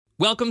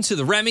Welcome to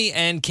the Remy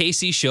and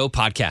Casey Show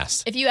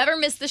podcast. If you ever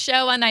miss the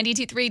show on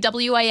 92.3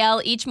 WIL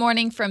each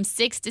morning from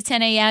 6 to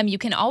 10 a.m., you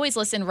can always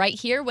listen right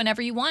here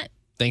whenever you want.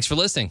 Thanks for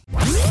listening.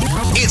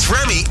 It's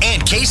Remy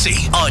and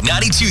Casey on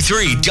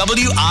 92.3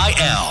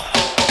 WIL.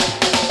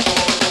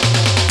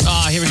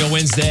 Here we go,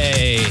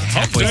 Wednesday.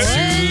 Halfway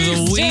through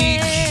the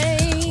week.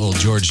 A little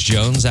George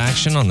Jones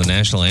action on the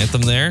national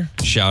anthem there.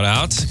 Shout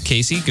out.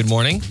 Casey, good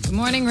morning. Good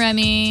morning,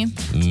 Remy.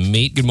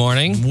 Meet, good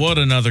morning. What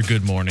another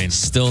good morning.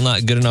 Still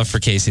not good enough for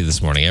Casey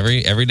this morning.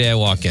 Every day I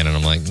walk in and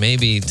I'm like,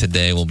 maybe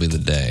today will be the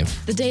day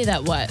The day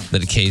that what?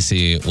 that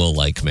Casey will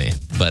like me.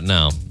 But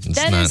no,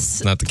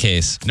 it's not the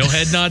case. No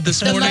head nod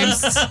this morning.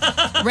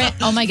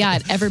 Oh my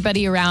God.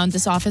 Everybody around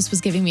this office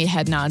was giving me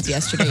head nods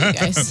yesterday, you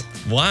guys.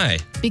 Why?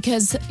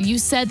 Because you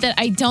said that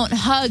I don't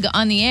hug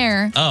on the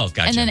air. Oh,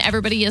 gotcha. And then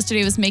everybody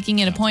yesterday was making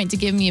it a point to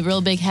give me a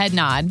real big head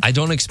nod. I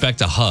don't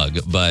expect a hug,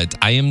 but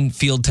I am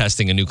field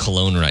testing a new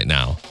cologne right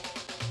now.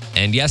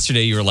 And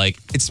yesterday you were like,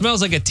 it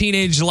smells like a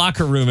teenage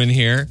locker room in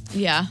here.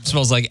 Yeah. It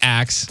smells like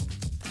Axe.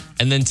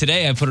 And then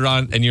today I put it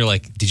on and you're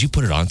like, did you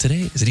put it on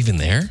today? Is it even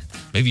there?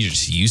 Maybe you're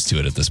just used to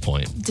it at this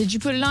point. Did you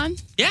put it on?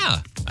 Yeah.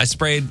 I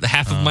sprayed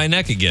half of my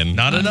neck again.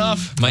 Not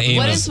enough. My aim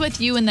What is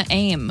with you and the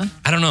aim?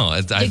 I don't know.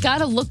 You got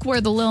to look where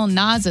the little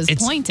nose is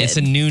pointed. It's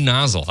a new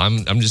nozzle.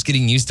 I'm just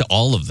getting used to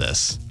all of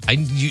this. I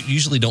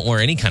usually don't wear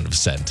any kind of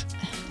scent.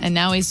 And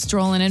now he's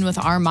strolling in with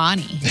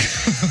Armani.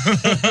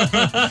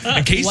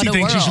 And Casey What a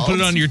thinks you should put it Oh.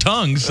 world. on your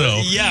tongue.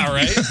 So Yeah,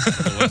 right? I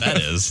don't know what that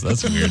is.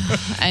 That's weird.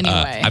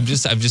 Anyway. I'm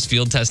just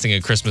field testing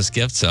a Christmas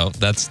gift, so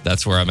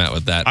that's where I'm at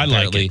with that. I like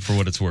Apparently- it for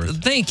what it's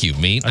worth. Thank you,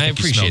 Meat. I think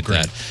you smell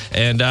appreciate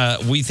that.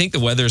 And we think the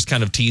weather's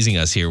kind of teasing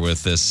us here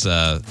with this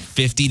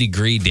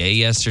 50-degree day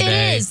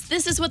yesterday. It is.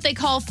 This is what they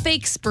call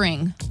fake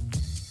spring.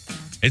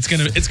 It's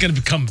gonna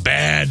become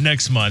bad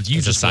next month. You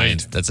It's just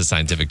wait. That's a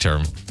scientific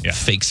term. Yeah.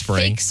 Fake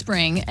spring. Fake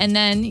spring. And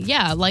then,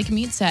 yeah, like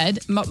Meat said,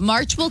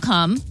 March will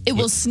come. It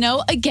will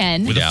snow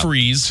again. With Yeah. a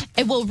freeze.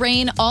 It will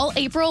rain all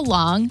April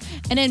long.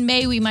 And in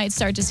May, we might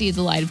start to see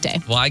the light of day.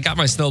 Well, I got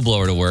my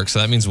snowblower to work, so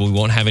that means we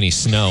won't have any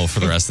snow for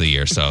the rest of the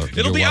year. So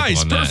It'll you're be welcome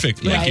ice. on that.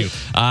 Perfect. Yeah.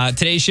 Thank you.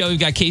 Today's show, we've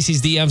got Casey's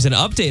DMs, an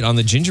update on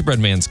the gingerbread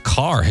man's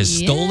car, his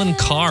stolen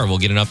car. We'll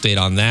get an update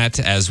on that,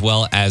 as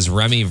well as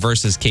Remy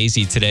versus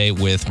Casey today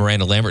with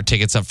Miranda Lambert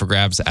tickets up for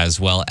grabs, as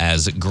well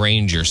as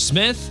Granger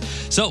Smith.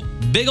 So,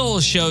 big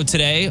old show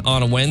today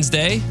on a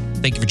Wednesday.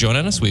 Thank you for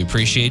joining us. We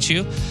appreciate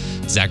you.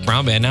 Zach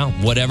Brown Band now,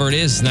 whatever it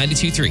is,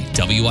 92.3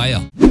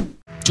 WIL.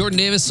 Jordan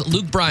Davis,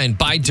 Luke Bryan,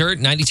 Buy Dirt,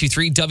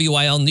 92.3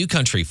 WIL New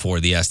Country for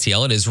the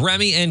STL. It is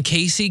Remy and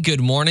Casey. Good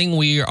morning.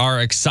 We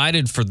are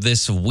excited for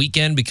this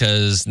weekend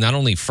because not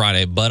only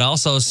Friday, but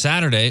also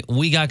Saturday,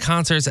 we got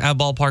concerts at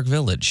Ballpark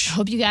Village.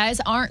 Hope you guys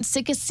aren't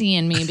sick of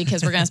seeing me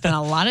because we're going to spend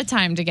a lot of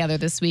time together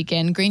this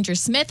weekend. Granger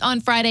Smith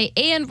on Friday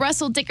and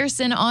Russell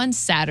Dickerson on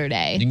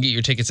Saturday. You can get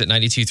your tickets at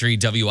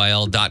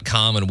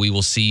 923WIL.com and we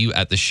will see you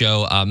at the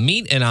show.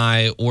 Meat and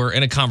I were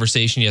in a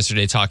conversation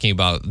yesterday talking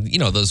about,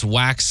 those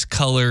wax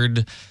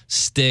colored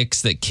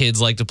sticks that kids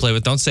like to play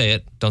with. Don't say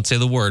it. Don't say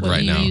the word What right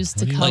do you now. use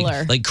to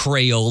color? Like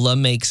Crayola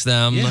makes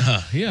them.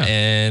 Yeah.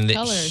 And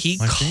Colors. he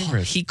My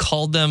favorite. he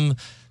called them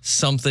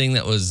something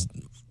that was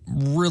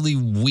really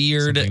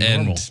weird. Something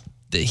and normal.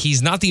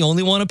 he's not the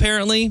only one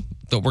apparently,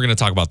 but we're going to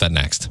talk about that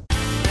next.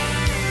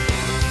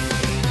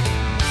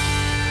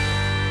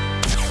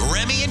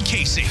 Remy and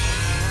Casey.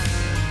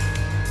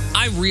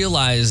 I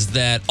realize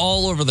that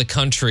all over the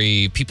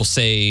country, people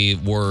say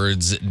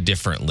words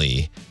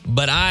differently,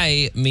 but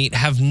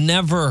have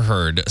never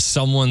heard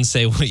someone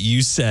say what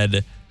you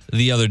said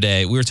the other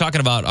day. We were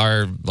talking about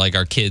our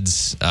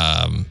kids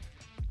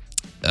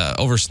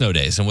over snow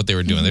days and what they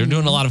were doing. They were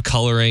doing a lot of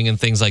coloring and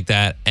things like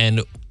that.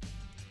 And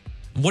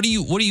what do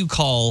you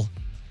call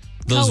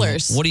those?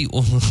 Colors. What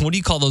do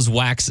you call those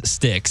wax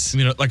sticks?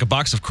 Like a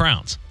box of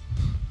crowns.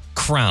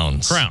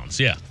 Crowns. Crowns,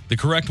 yeah. The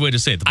correct way to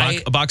say it.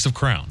 A box of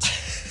crowns.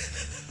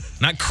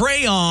 Not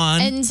crayon.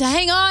 And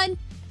hang on.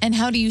 And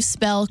how do you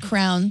spell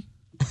crown?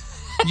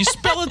 You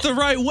spell it the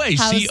right way.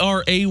 How's-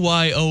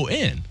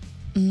 Crayon.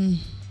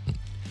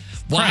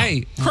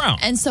 Why? Crown.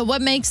 And so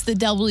what makes the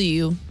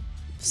W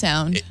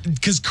sound?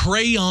 Because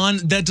crayon,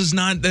 that does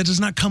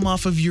not come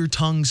off of your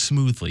tongue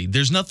smoothly.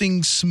 There's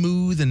nothing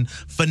smooth and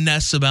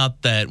finesse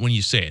about that when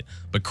you say it.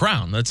 But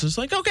crown, that's just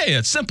like, okay,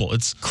 it's simple.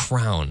 It's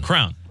Crown.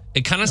 crown.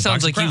 It kind of A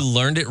sounds box of like you Crown.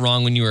 learned it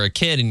wrong when you were a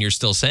kid and you're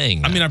still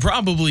saying that. I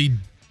probably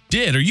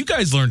did, or you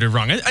guys learned it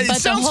wrong. It But the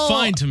sounds whole-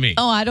 fine to me.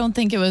 Oh, I don't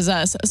think it was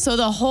us. So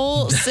the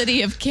whole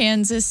city of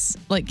Kansas,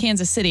 like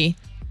Kansas City,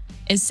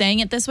 is saying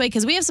it this way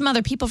because we have some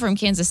other people from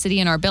Kansas City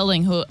in our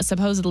building who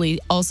supposedly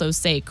also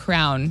say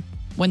crown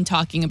when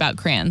talking about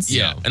crayons.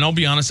 Yeah, and I'll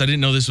be honest, I didn't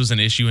know this was an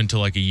issue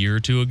until like a year or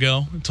two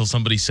ago, until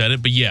somebody said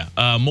it. But yeah,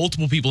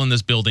 multiple people in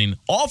this building,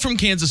 all from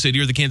Kansas City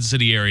or the Kansas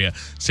City area,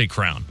 say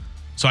crown.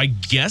 So I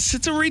guess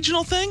it's a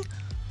regional thing.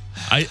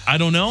 I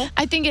don't know.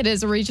 I think it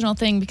is a regional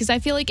thing because I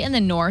feel like in the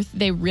north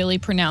they really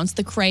pronounce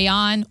the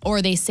crayon,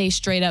 or they say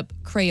straight up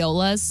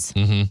Crayolas.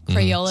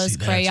 Crayolas, See,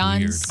 that's crayons.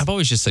 weird. I've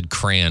always just said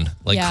crayon,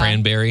 like Yeah.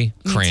 cranberry,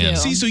 Me crayon.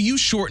 too. See, so you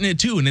shorten it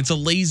too, and it's a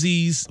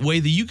lazy way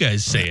that you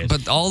guys say it.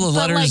 But all the But,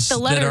 like, letters, the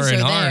that letters are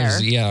in are ours,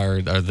 there. yeah,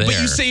 are there.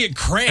 But you say it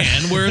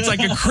crayon, where it's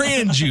like a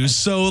crayon juice.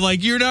 So,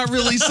 like, you're not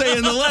really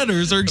saying the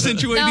letters or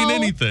accentuating No.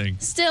 anything.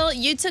 Still,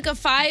 you took a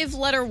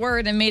 5-letter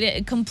word and made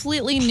it a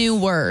completely new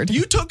word.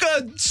 You took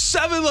a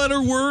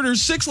 7-letter word or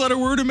 6-letter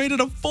word and made it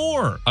a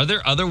 4. Are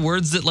there other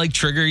words that like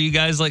trigger you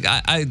guys? Like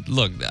I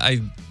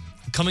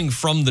coming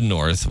from the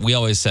north, we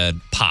always said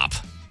pop.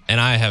 And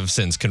I have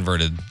since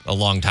converted a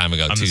long time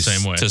ago I'm to the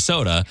same way. to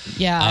soda.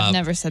 Yeah, I've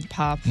never said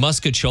pop.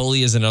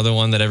 Muscacholi is another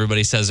one that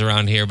everybody says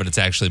around here, but it's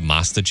actually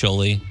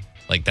mastacholi.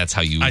 Like that's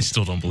how you I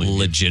still don't believe you.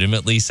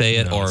 legitimately say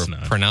it No, or it's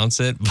not. pronounce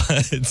it.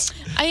 But it's,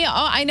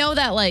 I know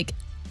that, like,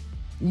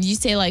 you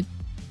say, like,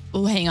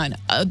 oh, hang on.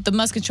 The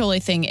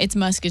muscatcholi thing, it's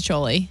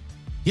muscatcholi.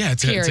 Yeah,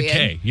 it's a Period.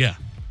 K. Yeah.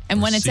 And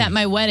Or when it's C. at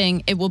my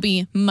wedding, it will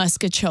be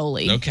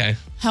muscatcholi. okay.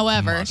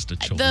 However,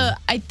 Muscatcholi.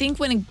 I think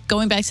when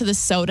going back to the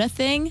soda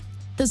thing,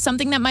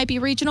 something that might be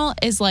regional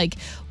is like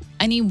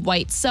any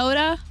white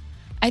soda.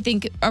 I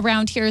think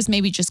around here is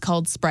maybe just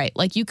called Sprite.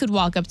 Like you could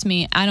walk up to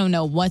me, I don't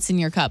know what's in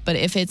your cup, but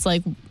if it's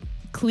like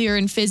clear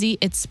and fizzy,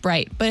 it's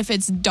Sprite. But if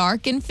it's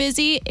dark and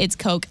fizzy, it's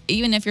Coke.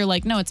 Even if you're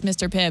like, no, it's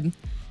Mr. Pibb,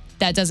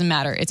 that doesn't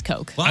matter. It's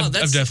Coke. Wow, I've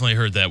definitely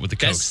heard that with the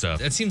Coke stuff.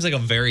 That seems like a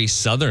very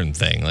southern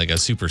thing, like a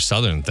super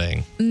southern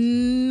thing.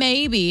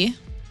 Maybe.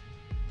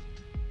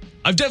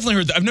 I've definitely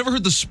heard that. I've never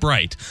heard the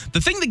Sprite.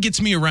 The thing that gets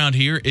me around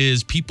here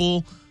is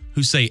people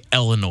who say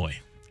Illinois.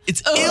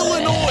 It's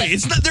Illinois.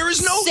 It's not. There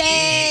is no E.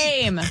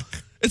 Same.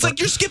 It's like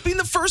you're skipping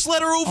the first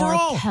letter Or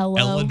overall. Pello.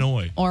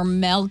 Illinois. Or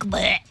milk.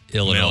 Blech.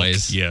 Illinois.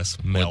 Milk. Yes,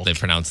 What milk. they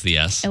pronounce the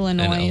S. in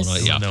Illinois.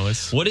 Yeah.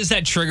 Illinois. What is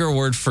that trigger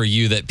word for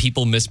you that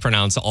people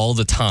mispronounce all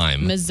the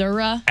time?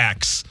 Missouri.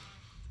 Axe.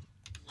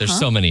 There's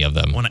so many of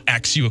them. I want to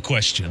ask you a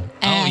question.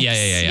 Oh,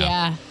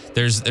 yeah.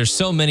 There's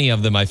so many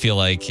of them, I feel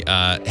like.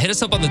 Hit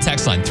us up on the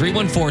text line,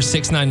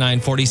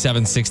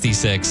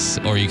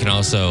 314-699-4766. Or you can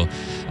also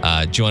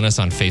join us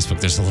on Facebook.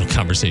 There's a little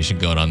conversation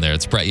going on there.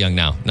 It's Brett Young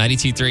now,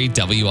 92.3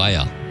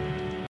 WIL.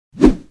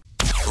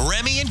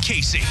 Remy and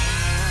Casey.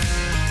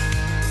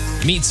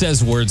 Meat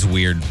says words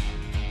weird.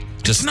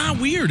 It's not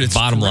weird. It's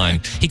Bottom line.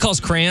 correct. He calls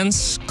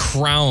crayons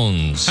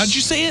crowns. How'd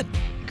you say it?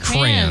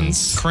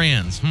 Crayons.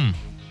 Crayons.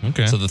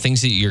 Okay. So the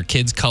things that your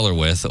kids color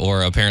with,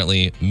 or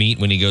apparently Meat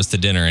when he goes to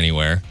dinner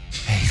anywhere.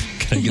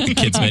 Can I get the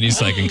kids menu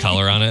so I can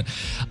color on it?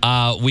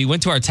 We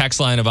went to our text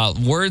line about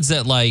words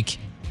that like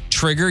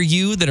trigger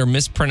you that are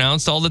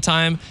mispronounced all the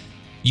time.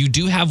 You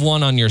do have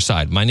one on your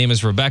side. My name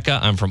is Rebecca.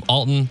 I'm from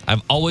Alton.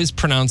 I've always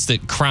pronounced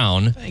it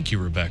crown. Thank you,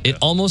 Rebecca. It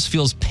almost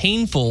feels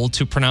painful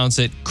to pronounce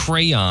it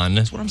crayon,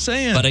 That's what I'm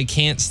saying. but I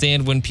can't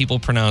stand when people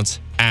pronounce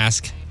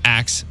axe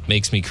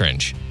makes me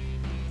cringe.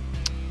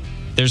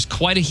 There's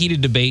quite a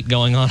heated debate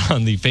going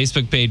on the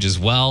Facebook page as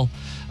well.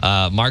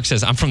 Mark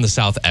says, I'm from the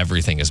South.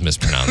 Everything is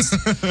mispronounced.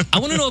 I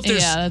want to know if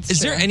there's, Yeah, that's is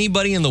there true.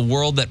 anybody in the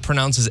world that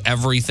pronounces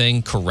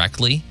everything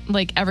correctly?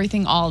 Like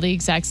everything all the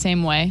exact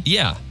same way.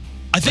 Yeah.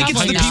 I think it's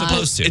Probably the not. people.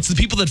 Supposed to. It's the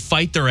people that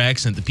fight their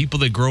accent. The people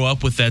that grow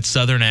up with that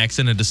Southern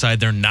accent and decide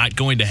they're not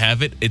going to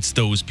have it. It's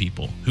those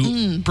people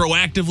who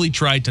proactively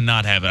tried to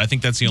not have it. I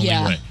think that's the only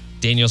Yeah. way.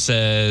 Daniel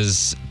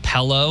says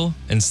pillow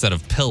instead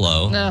of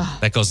pillow.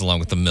 Ugh. That goes along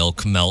with the milk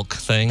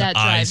thing. That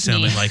I drives me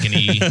sounding like an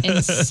E.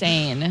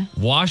 insane.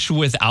 Wash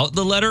without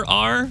the letter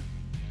R.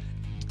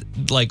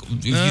 Like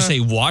if you say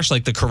wash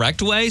like the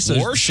correct way. So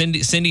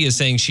Warsh? Cindy is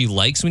saying she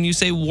likes when you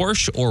say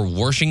warsh or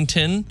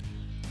Washington.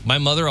 My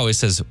mother always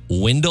says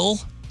windle,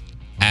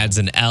 adds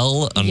an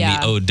L on Yeah.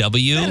 the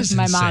OW. That is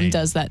My mom insane.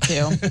 does that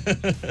too.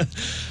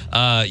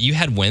 You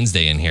had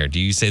Wednesday in here. Do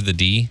you say the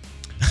D?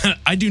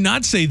 I do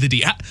not say the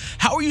D.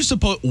 How are you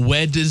supposed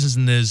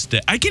Wednesday?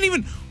 I can't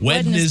even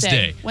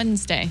Wednesday.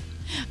 Wednesday.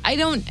 I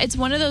don't, it's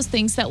one of those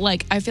things that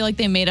like, I feel like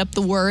they made up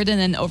the word and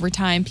then over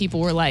time people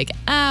were like,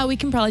 we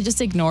can probably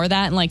just ignore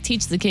that and like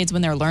teach the kids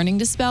when they're learning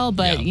to spell,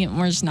 but Yeah. you know,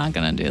 we're just not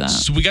going to do that.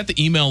 So we got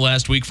the email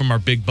last week from our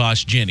big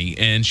boss Jenny,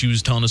 and she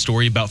was telling a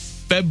story about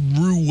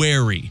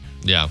February.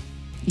 Yeah.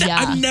 Yeah.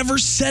 I've never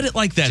said it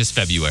like that. Just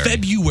February.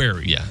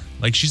 February. Yeah.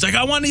 Like she's like,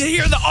 I want to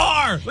hear the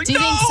R. Like, Do you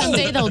no! think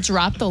someday they'll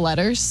drop the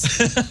letters?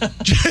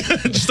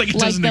 Just like it Like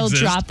doesn't they'll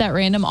exist. drop that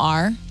random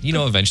R? You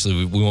know,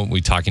 eventually we won't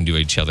be talking to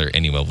each other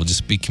anyway. We'll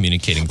just be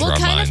communicating through Well, our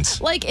kind minds.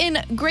 of like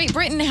in Great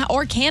Britain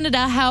or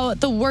Canada, how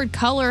the word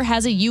color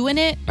has a U in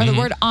it, or the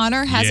word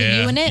honor has a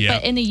Yeah, U in it, yeah.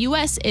 but in the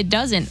U.S. it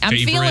doesn't. I'm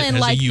Favorite feeling has a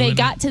like U they in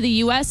got to the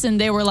U.S. and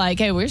they were like,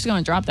 "Hey, we're just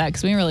going to drop that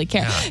because we don't really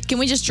care. Can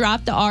we just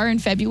drop the R in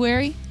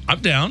February?" I'm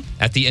down.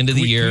 At the end of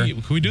the year,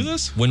 Can we do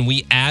this? when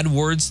we add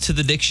words to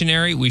the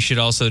dictionary, we should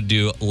also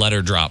do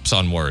letter drops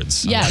on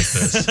words.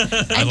 Yes.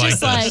 And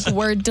just like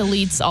word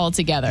deletes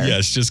altogether.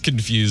 Yes, just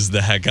confuse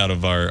the heck out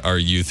of our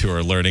youth who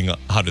are learning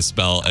how to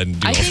spell and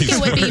do I all think these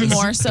it would be words.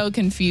 more so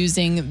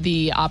confusing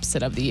the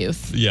opposite of the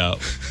youth. Yeah.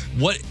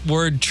 What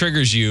word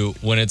triggers you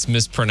when it's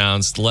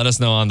mispronounced? Let us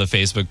know on the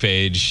Facebook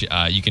page.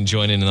 You can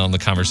join in on the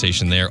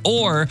conversation there,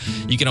 or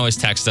you can always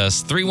text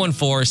us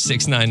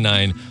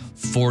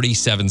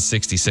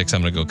 314-699-4766.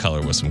 I'm going to go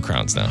color with some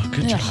crowns now.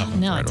 Good Ugh, job.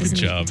 no, it Good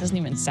job. doesn't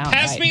even sound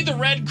Pass right. me the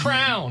red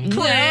crown.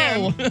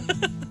 No.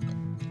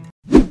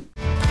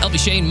 LB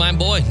Shane, my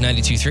boy,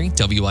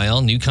 92.3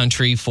 WIL, new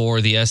country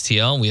for the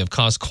STL. We have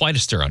caused quite a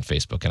stir on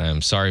Facebook, and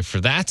I'm sorry for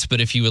that.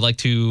 But if you would like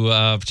to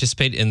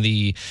participate in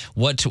the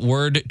what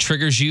word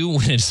triggers you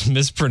when it's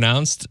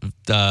mispronounced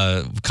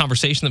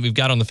conversation that we've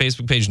got on the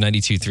Facebook page,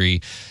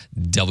 92.3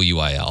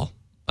 WIL.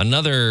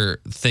 Another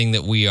thing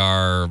that we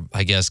are,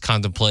 I guess,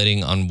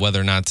 contemplating on whether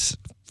or not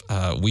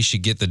we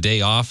should get the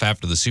day off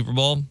after the Super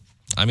Bowl.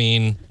 I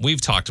mean,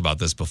 we've talked about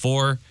this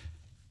before,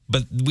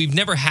 but we've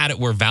never had it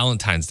where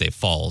Valentine's Day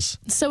falls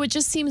So it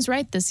just seems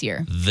right this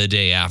year. the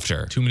day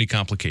after. Too many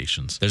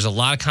complications. There's a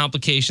lot of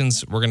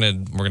complications. We're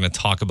gonna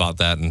talk about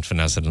that and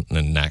finesse it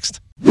next.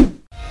 Remy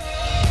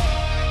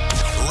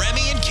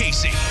and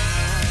Casey.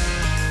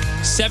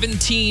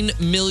 17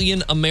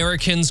 million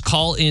Americans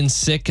call in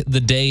sick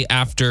the day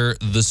after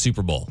the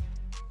Super Bowl.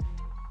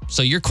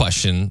 So your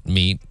question,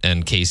 Meat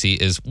and Casey,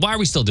 is why are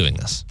we still doing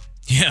this?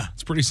 Yeah,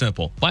 it's pretty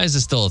simple. Why is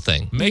this still a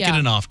thing? Make Yeah. it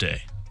an off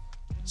day.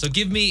 So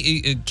give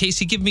me,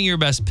 Casey, give me your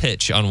best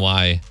pitch on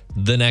why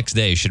the next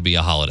day should be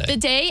a holiday. The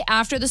day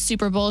after the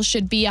Super Bowl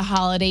should be a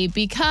holiday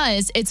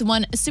because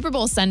Super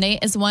Bowl Sunday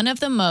is one of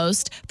the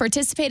most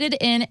participated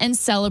in and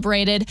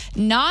celebrated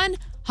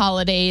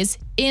non-holidays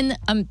in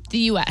the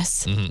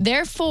U.S.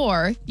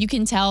 Therefore, you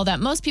can tell that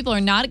most people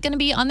are not going to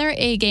be on their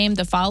A game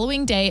the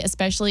following day,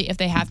 especially if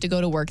they have to go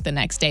to work the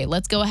next day.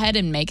 Let's go ahead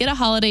and make it a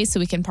holiday so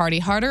we can party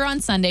harder on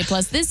Sunday.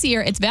 Plus, this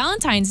year, it's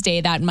Valentine's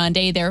Day that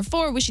Monday.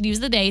 Therefore, we should use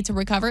the day to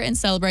recover and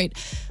celebrate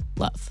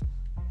love.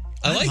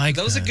 I like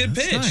that. Was a good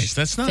That's pitch. nice.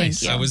 That's Thank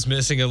nice. you. I was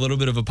missing a little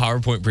bit of a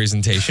PowerPoint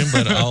presentation,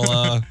 but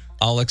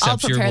I'll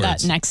accept I'll your prepare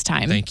words. that next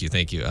time. Thank you.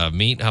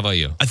 Meat, how about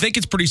you? I think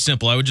it's pretty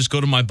simple. I would just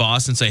go to my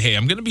boss and say, hey,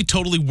 I'm going to be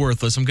totally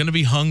worthless. I'm going to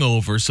be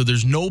hungover. So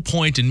there's no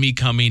point in me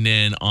coming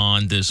in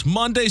on this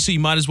Monday. So you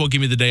might as well give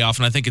me the day off.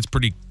 And I think it's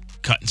pretty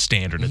cut and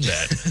standard at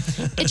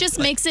that. It just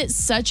makes it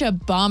such a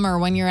bummer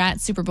when you're at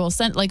Super Bowl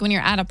Sunday, like when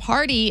you're at a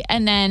party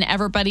and then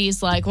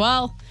everybody's like,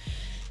 well,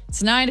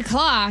 it's 9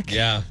 o'clock.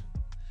 Yeah.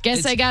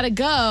 Guess I gotta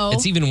go.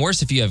 It's even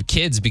worse if you have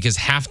kids because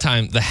the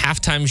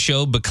halftime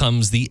show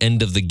becomes the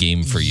end of the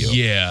game for you.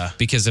 Yeah.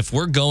 Because if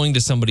we're going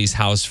to somebody's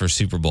house for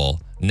Super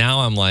Bowl, now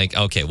I'm like,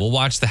 okay, we'll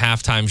watch the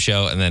halftime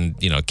show and then,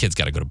 kids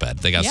got to go to bed.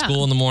 They got Yeah.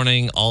 school in the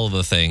morning, all of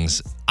the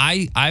things.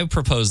 I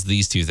proposed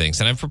these two things,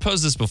 and I've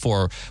proposed this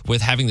before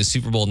with having the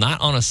Super Bowl not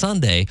on a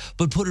Sunday,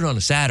 but put it on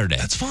a Saturday.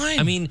 That's fine.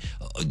 I mean,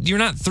 you're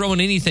not throwing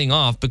anything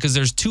off because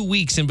there's 2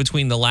 weeks in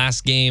between the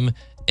last game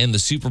and the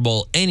Super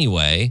Bowl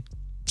anyway.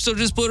 So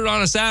just put it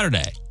on a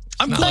Saturday.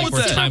 I'm Not cool like with we're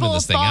that. Super timing Bowl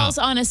this thing falls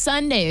out. on a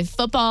Sunday.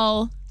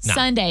 Football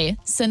Sunday,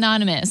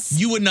 synonymous.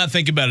 You would not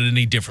think about it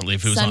any differently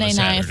if it was on a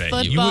Sunday night Saturday.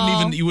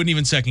 football. You wouldn't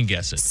even second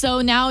guess it.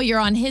 So now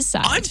you're on his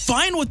side. I'm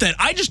fine with that.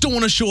 I just don't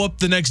want to show up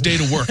the next day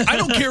to work. I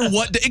don't care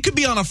what day. It could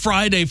be on a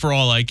Friday for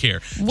all I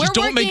care. We're Just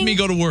don't make working me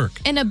go to work.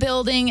 in a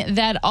building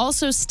that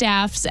also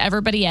staffs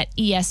everybody at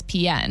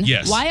ESPN.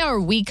 Yes. Why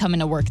are we coming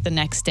to work the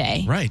next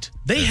day? Right.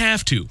 They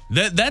have to.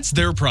 That's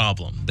their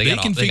problem. They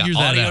can they figure got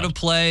that audio out. to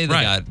play. They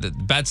Right.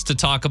 got bets to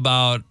talk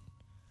about.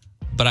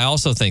 But I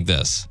also think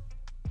this.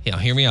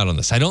 Hear me out on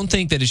this. I don't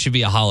think that it should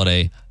be a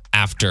holiday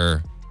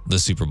after the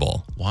Super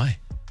Bowl Why?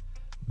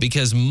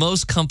 because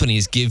most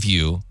companies give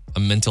you a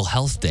mental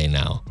health day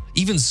now.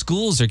 Even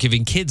schools are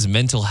giving kids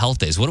mental health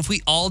days. What if we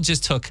all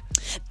just took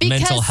mental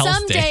Because health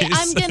someday days?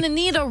 I'm gonna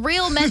need a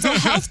real mental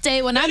health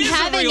day when I'm is a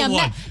having real a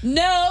one.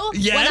 no.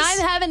 Yes? When I'm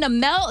having a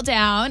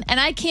meltdown and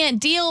I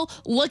can't deal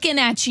looking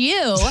at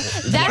you.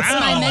 That's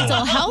my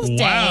mental health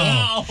day.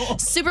 Wow.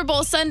 Super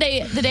Bowl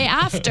Sunday, the day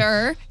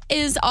after,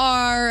 is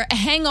our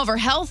hangover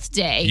health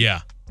day.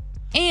 Yeah.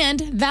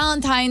 And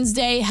Valentine's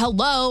Day.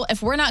 Hello,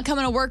 if we're not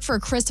coming to work for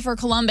Christopher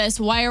Columbus,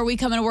 why are we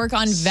coming to work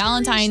on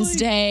Valentine's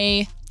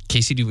Day?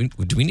 Casey, do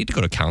we need to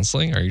go to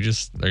counseling? Are you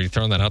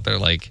throwing that out there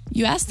like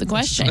You asked the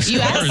question. You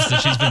Scars asked.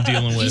 that she's been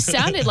dealing You with.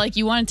 sounded like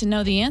you wanted to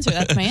know the answer.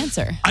 That's my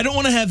answer. I don't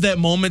want to have that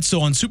moment.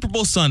 So on Super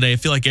Bowl Sunday, I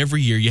feel like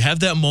every year you have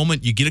that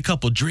moment, you get a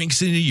couple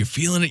drinks in you, you're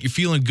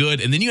feeling good,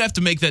 and then you have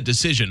to make that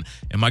decision.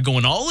 Am I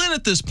going all in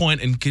at this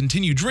point and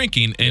continue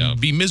drinking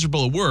and be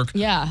miserable at work?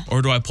 Yeah.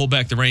 Or do I pull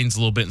back the reins a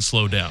little bit and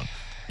slow down?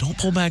 Don't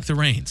pull back the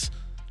reins.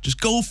 Just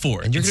go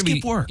for it. and you're Skip going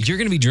to be work. You're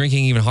going to be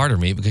drinking even harder,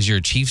 mate, because you're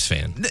a Chiefs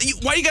fan.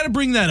 Why you got to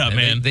bring that up,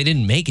 man? They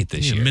didn't make it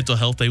this Yeah, year. mental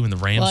health day when the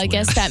Rams Well, I win.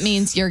 guess that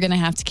means you're going to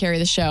have to carry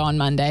the show on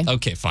Monday.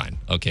 Okay, fine.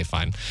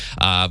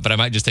 But I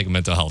might just take a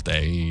mental health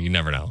day. You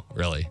never know,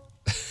 really.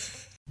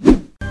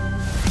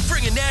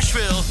 Bringing national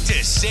Nashville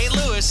to St.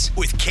 Louis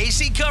with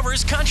Casey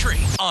Covers Country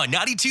on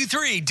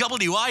 92.3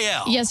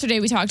 WIL. Yesterday,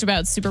 we talked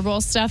about Super Bowl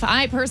stuff.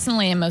 I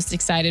personally am most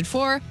excited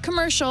for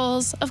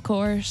commercials, of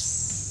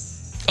course.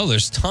 Oh,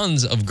 there's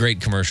tons of great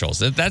commercials.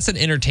 That's an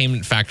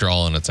entertainment factor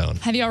all on its own.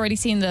 Have you already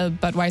seen the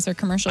Budweiser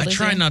commercial? I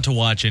try not to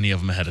watch any of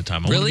them ahead of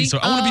time. I want Really?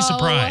 to be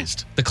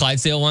surprised. The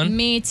Clydesdale one?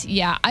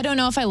 Yeah. I don't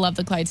know if I love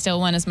the Clydesdale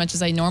one as much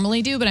as I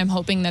normally do, but I'm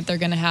hoping that they're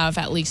going to have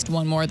at least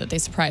one more that they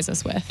surprise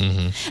us with.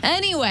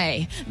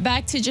 Anyway,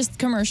 back to just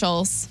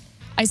commercials.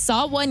 I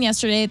saw one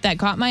yesterday that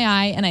caught my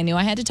eye, and I knew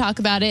I had to talk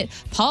about it.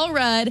 Paul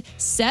Rudd,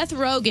 Seth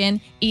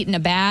Rogen eating a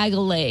bag of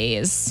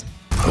Lay's.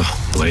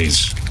 Oh,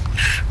 Lay's.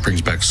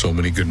 Brings back so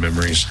many good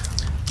memories.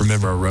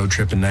 Remember our road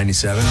trip in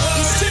 97?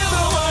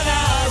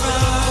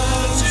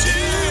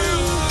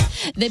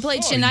 They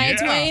played Shania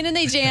Twain and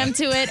they jammed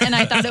to it, and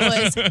I thought it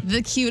was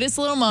the cutest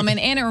little moment.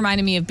 And it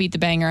reminded me of Beat the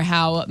Banger,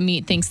 how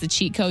Meat thinks the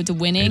cheat code to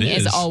winning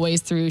is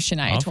always through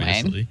Shania Twain.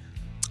 Obviously.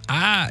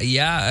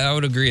 Yeah, I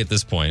would agree at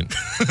this point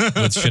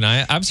with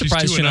Shania. I'm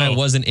surprised 2-0. Shania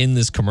wasn't in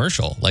this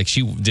commercial. Like,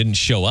 she didn't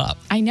show up.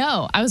 I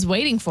know. I was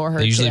waiting for her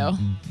They usually,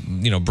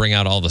 to. bring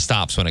out all the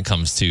stops when it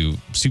comes to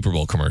Super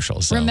Bowl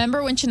commercials. So.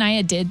 Remember when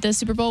Shania did the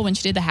Super Bowl, when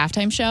she did the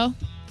halftime show?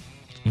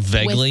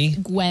 Vaguely.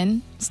 With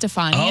Gwen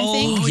Stefani, I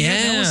think. Oh,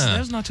 yeah. That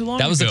was not too long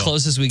ago. That was the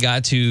closest we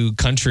got to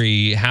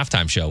country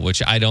halftime show,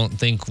 which I don't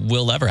think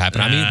will ever happen.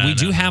 I mean, we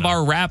do have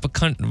our rap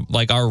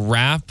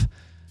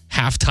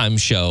halftime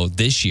show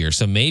this year,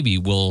 so maybe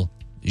we'll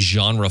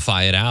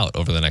genreify it out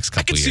over the next I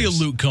couple could of see years.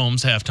 a Luke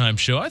Combs halftime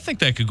show. I think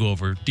that could go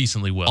over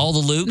decently well. All the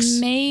Lukes?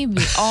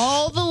 Maybe.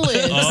 All the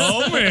Lukes.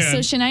 Oh, man. So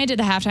Shania did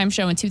a halftime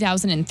show in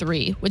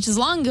 2003, which is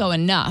long ago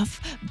enough.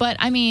 But,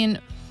 I mean,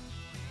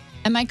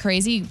 am I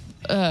crazy?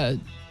 Garth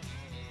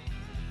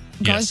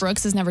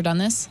Brooks has never done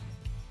this?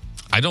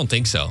 I don't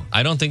think so.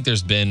 I don't think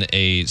there's been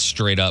a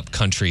straight up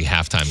country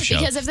halftime show.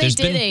 Because if they there's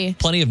did been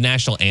plenty of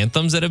national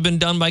anthems that have been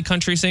done by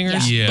country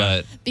singers. Yeah.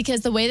 But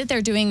Because the way that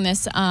they're doing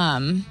this,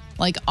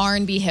 like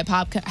R&B hip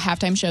hop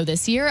halftime show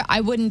this year, I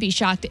wouldn't be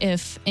shocked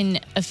if in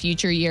a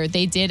future year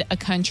they did a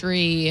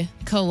country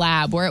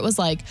collab where it was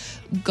like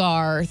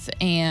Garth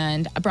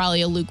and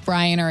probably a Luke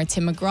Bryan or a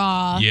Tim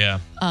McGraw. Yeah.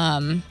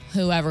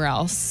 Whoever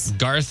else.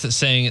 Garth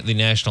sang the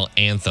national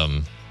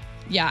anthem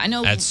Yeah, I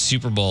know. at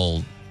Super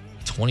Bowl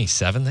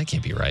 27. That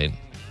can't be right.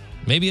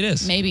 Maybe it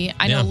is. Maybe.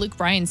 I know Luke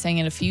Bryan sang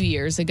it a few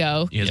years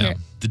ago. Yeah.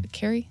 The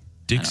Carrie?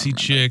 Dixie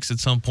Chicks at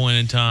some point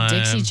in time.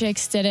 Dixie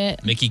Chicks did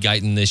it. Mickey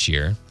Guyton this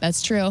year.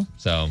 That's true.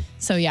 So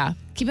Yeah,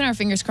 keeping our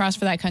fingers crossed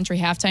for that country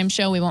halftime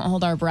show. We won't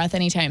hold our breath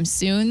anytime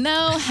soon,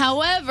 though.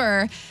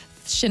 However,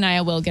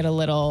 Shania will get a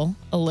little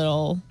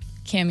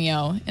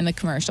cameo in the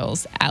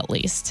commercials, at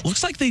least.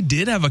 Looks like they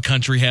did have a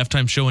country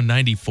halftime show in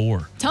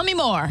 94. Tell me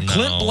more.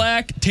 Clint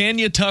Black,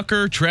 Tanya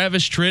Tucker,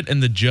 Travis Tritt,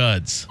 and the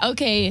Judds.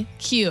 Okay,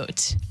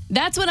 cute.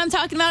 That's what I'm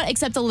talking about,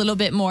 except a little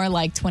bit more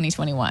like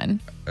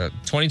 2021.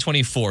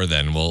 2024,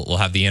 then we'll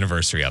have the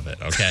anniversary of it.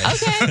 Okay.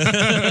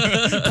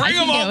 Bring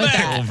them all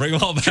back. We'll bring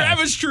them all back.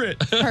 Travis Tritt.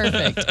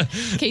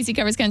 Perfect. Casey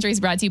Covers Country is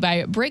brought to you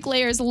by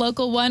Bricklayers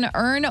Local 1.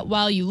 Earn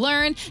while you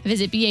learn.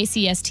 Visit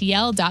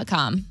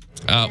BACSTL.com.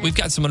 We've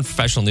got some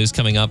unprofessional news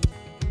coming up.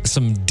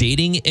 Some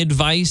dating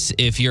advice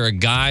if you're a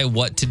guy,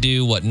 what to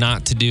do, what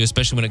not to do,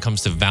 especially when it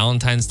comes to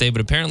Valentine's Day.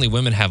 But apparently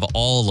women have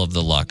all of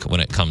the luck when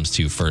it comes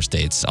to first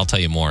dates. I'll tell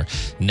you more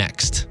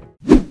next.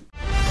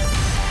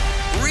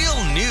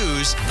 Real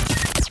news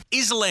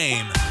is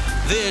lame.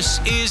 This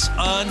is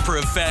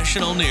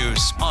unprofessional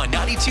news on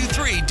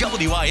 92.3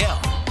 WIL.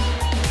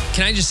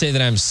 Can I just say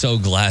that I'm so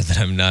glad that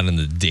I'm not in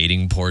the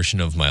dating portion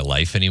of my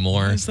life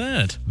anymore? Why is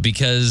that?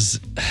 Because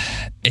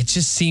it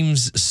just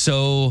seems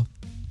so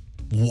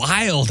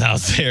wild out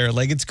there.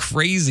 Like, it's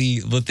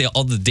crazy with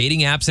all the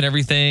dating apps and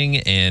everything,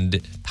 and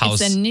how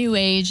It's a new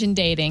age in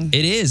dating.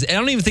 it is. I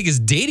don't even think it's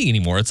dating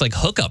anymore. It's like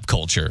hookup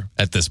culture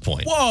at this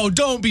point. Whoa,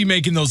 don't be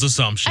making those I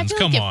assumptions. feel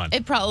Come like on.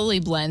 it probably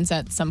blends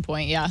at some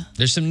point, yeah.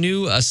 There's some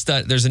new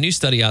there's a new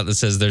study out that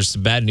says there's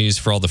bad news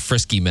for all the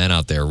frisky men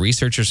out there.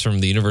 Researchers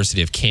from the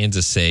University of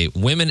Kansas say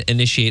women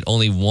initiate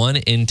only 1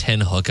 in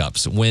 10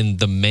 hookups when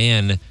the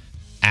man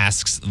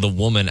asks the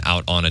woman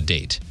out on a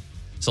date.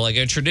 So like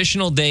a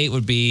traditional date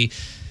would be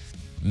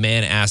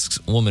man asks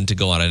woman to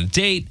go out on a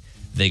date,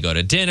 they go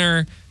to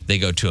dinner, they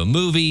go to a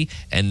movie,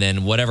 and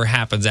then whatever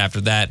happens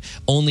after that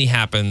only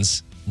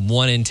happens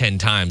 1 in 10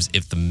 times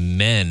if the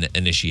men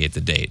initiate the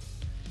date.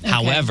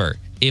 However,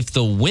 if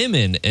the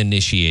women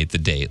initiate the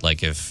date,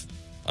 like if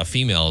a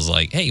female is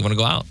like, hey, you want to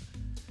go out?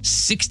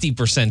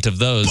 60% of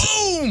those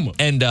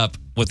end up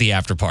with the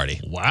after party.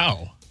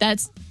 Wow.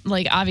 That's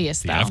like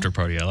obvious, The though. after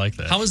party, I like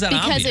that. How is that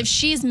Because obvious? if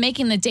she's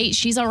making the date,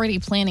 she's already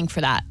planning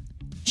for that.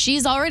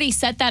 She's already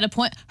set that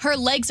appointment. Her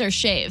legs are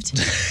shaved.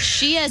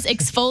 She has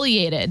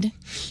exfoliated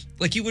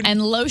like you would and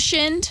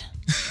lotioned,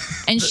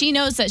 and she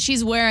knows that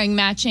she's wearing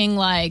matching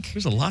like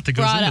There's a lot that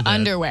goes Prada into that.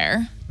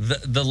 underwear.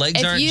 the legs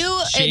If aren't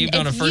you shaved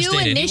on a first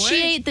date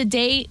initiate the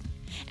date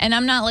and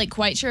I'm not like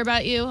quite sure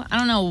about you. I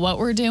don't know what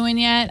we're doing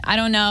yet. I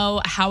don't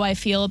know how I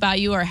feel about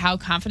you or how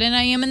confident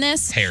I am in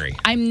this. Harry.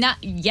 I'm not,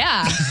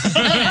 yeah.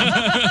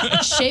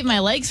 Shave my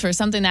legs for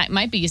something that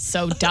might be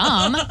so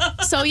dumb.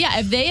 So yeah,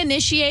 if they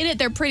initiate it,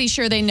 they're pretty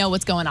sure they know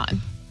what's going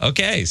on.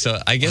 Okay, so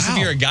I guess if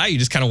you're a guy, you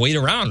just kind of wait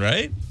around,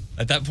 right?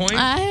 At that point?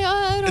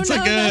 I don't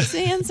know. That's the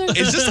answer.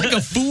 It's just like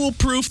a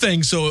foolproof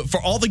thing. So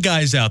for all the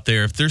guys out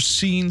there, if they're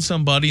seeing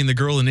somebody and the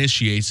girl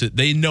initiates it,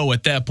 they know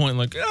at that point,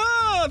 like,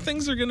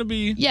 things are gonna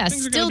be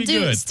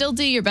good. Still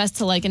do your best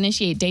to like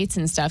initiate dates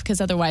and stuff,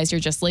 because otherwise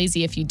you're just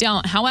lazy if you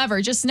don't.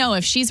 However, just know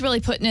if she's really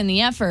putting in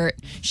the effort,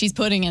 she's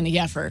putting in the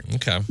effort.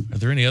 Okay. Are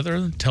there any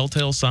other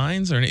telltale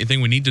signs or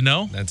anything we need to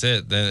know? That's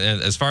it.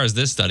 And as far as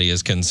this study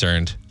is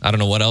concerned, I don't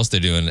know what else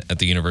they're doing at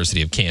the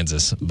University of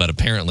Kansas, but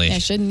apparently. Yeah,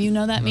 shouldn't you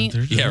know that, Meat?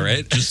 Yeah,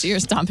 right? Just your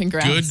stomping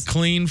grounds. Good,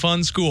 clean,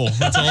 fun school.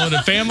 That's all it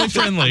is. Family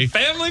friendly.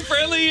 Family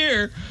friendly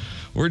here.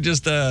 We're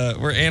just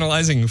we're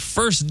analyzing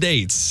first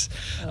dates.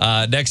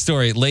 Next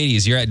story,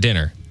 ladies, you're at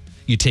dinner.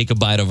 You take a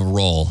bite of a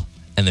roll,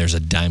 and there's a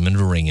diamond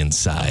ring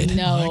inside.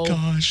 No. Oh my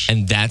gosh.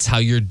 And that's how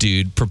your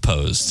dude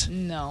proposed.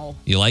 No.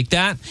 You like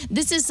that?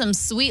 This is some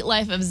sweet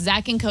life of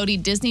Zach and Cody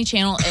Disney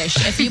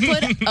Channel-ish. If you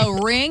put a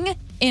ring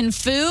in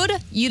food,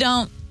 you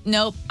don't,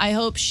 nope. I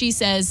hope she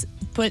says,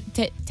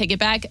 take it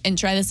back and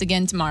try this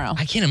again tomorrow.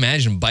 I can't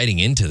imagine biting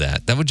into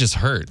that. That would just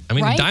hurt. I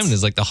mean, Right? the diamond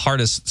is like the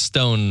hardest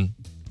stone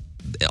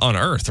on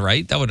earth,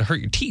 right? That would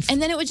hurt your teeth.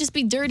 And then it would just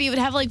be dirty. It would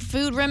have like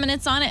food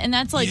remnants on it, and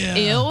that's like,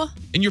 ew.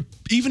 And you're,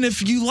 even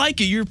if you like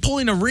it, you're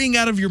pulling a ring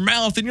out of your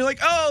mouth and you're like,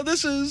 oh,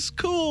 this is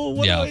cool.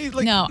 What Yeah. do I,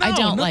 like, No, I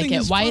don't like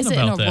nothing it. Why fun is it in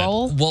a about that.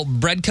 roll? Well,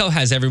 Breadco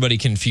has everybody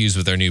confused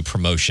with their new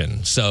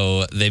promotion.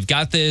 So they've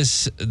got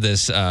this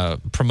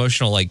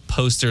promotional like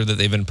poster that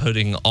they've been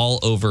putting all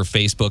over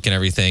Facebook and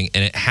everything,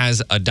 and it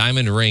has a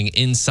diamond ring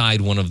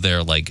inside one of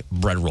their like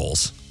bread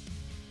rolls.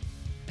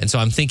 And so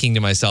I'm thinking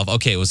to myself,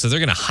 okay, well, so they're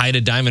going to hide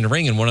a diamond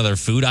ring in one of their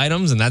food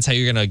items, and that's how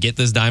you're going to get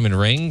this diamond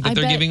ring that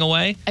they're giving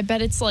away? I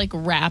bet it's like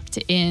wrapped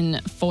in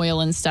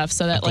foil and stuff,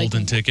 so that like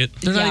Golden ticket.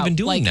 They're not even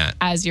doing that.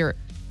 as your.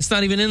 It's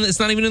not even in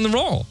the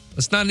roll.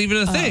 It's not even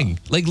a thing.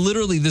 Like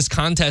literally this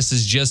contest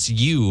is just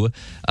you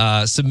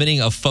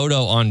submitting a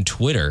photo on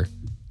Twitter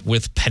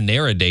with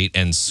Panera date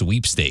and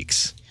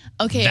sweepstakes.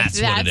 Okay, That's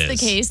if what that's it the is.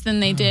 case,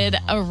 then they did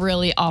a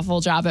really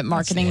awful job at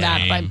marketing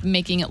that by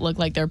making it look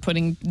like they're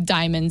putting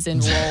diamonds in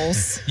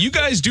rolls. You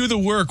guys do the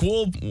work.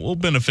 We'll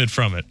benefit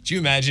from it. Do you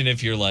imagine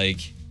if you're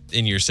like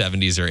in your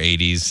 70s or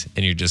 80s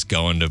and you're just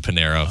going to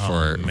Panera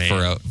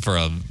for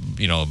a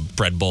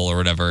bread bowl or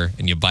whatever,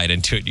 and you bite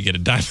into it, you get a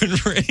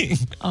diamond ring?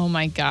 Oh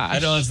my gosh. I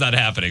know it's not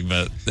happening,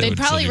 but They'd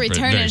probably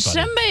return it.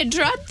 Somebody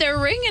dropped their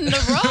ring in the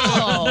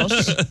roll.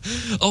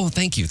 Oh,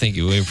 thank you.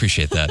 We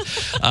appreciate that.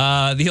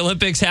 The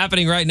Olympics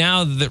happening right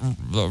now. The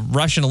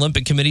Russian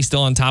Olympic Committee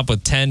still on top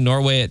with 10.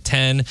 Norway at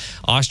 10.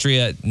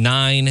 Austria at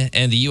 9.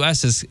 And the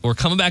U.S. we're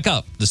coming back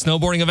up. The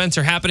snowboarding events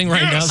are happening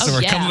right now, so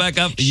we're coming back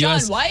up. The Shaun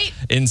U.S. White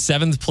in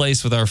 7th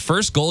place with our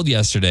first gold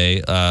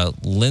yesterday.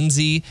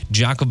 Lindsay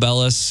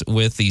Jacobellis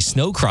with the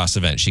snow cross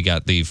event. She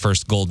got the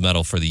first gold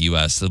medal for the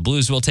U.S. The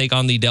Blues will take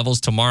on the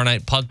Devils tomorrow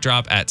night. Puck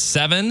drop at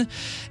 7.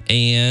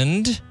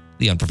 And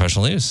the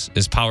Unprofessional News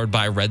is powered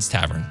by Red's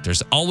Tavern.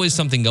 There's always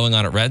something going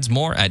on at Red's.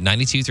 More at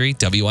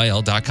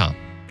 923wil.com.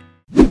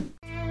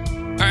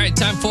 All right,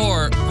 time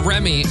for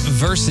Remy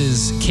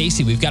versus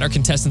Casey. We've got our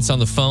contestants on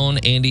the phone,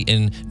 Andy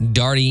in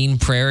Dardenne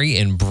Prairie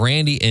and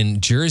Brandy in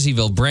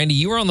Jerseyville. Brandy,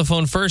 you were on the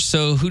phone first,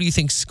 so who do you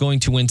think's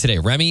going to win today,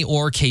 Remy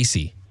or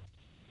Casey?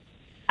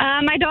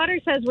 My daughter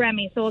says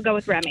Remy, so we'll go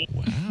with Remy.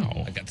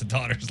 Wow. I got the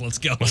daughters. Let's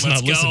go. Must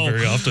not listen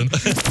very often.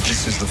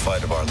 This is the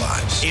fight of our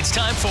lives. It's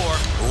time for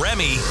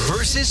Remy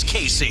versus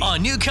Casey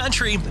on New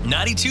Country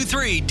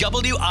 92.3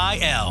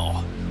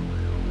 WIL.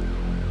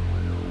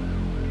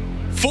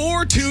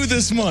 4-2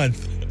 this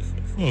month.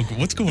 Oh,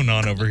 what's going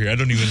on over here? I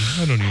don't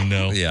even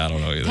know. Yeah, I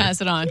don't know either. Pass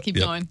it on. Keep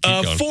going.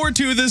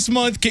 4-2 this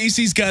month.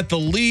 Casey's got the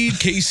lead.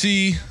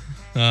 Casey,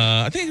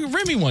 I think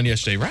Remy won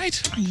yesterday, right?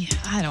 Yeah,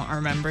 I don't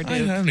remember, I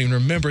dude. don't even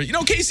remember. You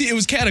know, Casey, it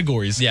was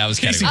categories. Yeah, it was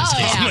Casey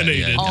categories. was Oh, yeah.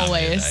 dominated.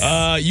 Always.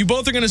 You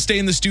both are going to stay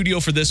in the studio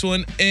for this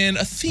one, and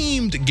a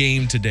themed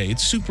game today.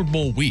 It's Super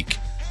Bowl week,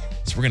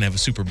 so we're going to have a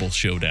Super Bowl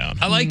showdown.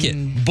 I like it.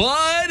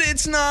 But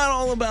it's not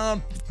all about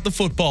the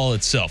football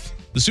itself.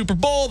 The Super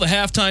Bowl, the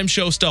halftime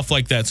show, stuff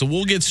like that. So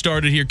we'll get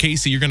started here.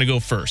 Casey, you're going to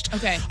go first.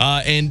 Okay.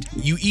 And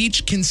you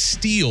each can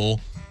steal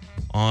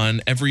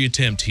on every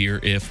attempt here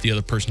if the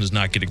other person does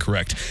not get it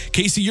correct.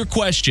 Casey, your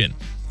question.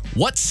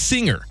 What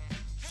singer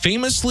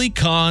famously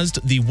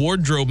caused the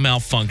wardrobe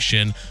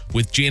malfunction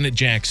with Janet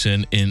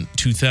Jackson in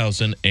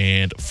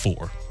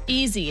 2004?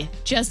 Easy.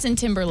 Justin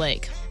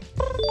Timberlake.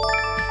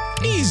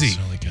 Easy.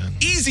 Really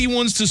good. Easy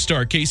ones to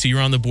start. Casey,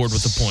 you're on the board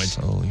with the point.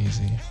 So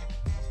easy.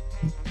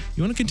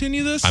 You want to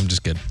continue this? I'm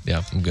just good.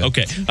 Yeah, I'm good.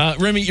 Okay.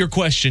 Remy, your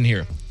question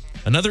here.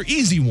 Another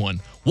easy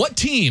one. What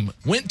team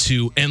went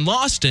to and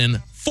lost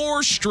in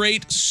 4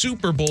 straight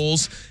Super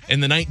Bowls in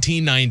the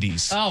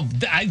 1990s? Oh,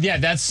 yeah,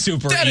 that's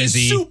super That is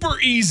easy. super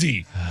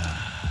easy.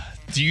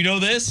 Do you know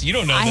this? You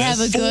don't know I this. have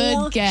a good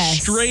 4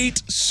 guess.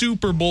 straight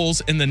Super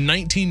Bowls in the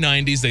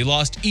 1990s. They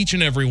lost each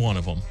and every one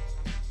of them.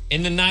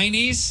 In the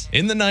 90s?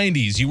 In the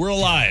 90s, you were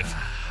alive.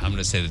 I'm going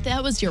to say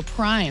That was your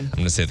prime.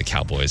 the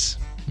Cowboys.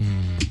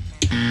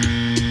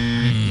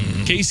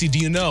 Casey, do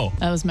you know?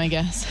 That was my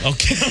guess.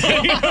 Okay.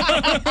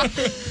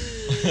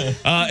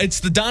 It's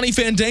the Donnie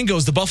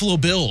Fandangos, the Buffalo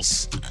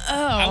Bills.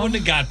 I wouldn't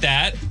have got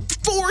that.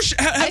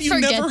 Have I you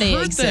forget never they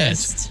heard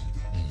exist.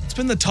 that? It's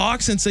been the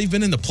talk since they've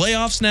been in the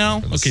playoffs now.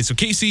 Okay, so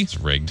Casey It's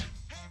rigged.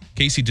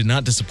 did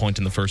not disappoint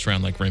in the first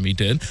round like Remy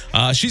did.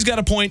 She's got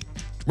a point.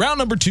 Round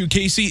number 2,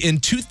 Casey, in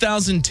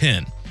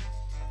 2010.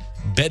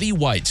 Betty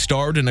White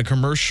starred in a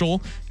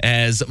commercial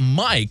as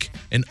Mike,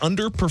 an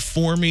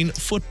underperforming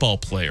football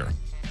player.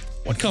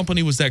 What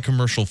company was that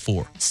commercial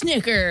for?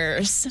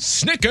 Snickers.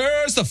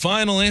 Snickers, the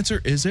final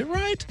answer. Is it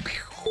right?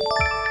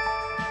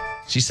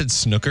 She said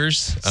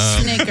Snookers.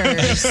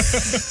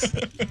 Snickers.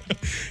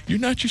 You're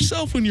not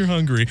yourself when you're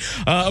hungry.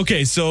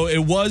 Okay, so it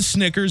was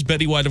Snickers.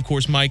 Betty White, of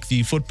course, Mike,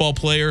 the football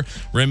player.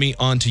 Remy,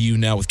 on to you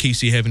now with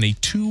Casey having a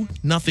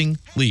 2-0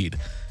 lead.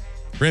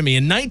 Remy,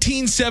 in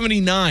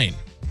 1979,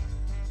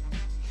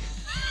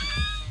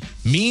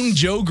 Mean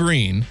Joe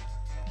Green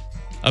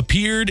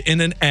appeared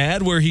in an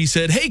ad where he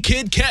said, "Hey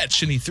kid,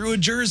 catch," and he threw a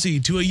jersey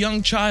to a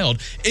young child.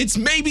 It's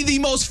maybe the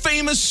most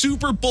famous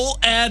Super Bowl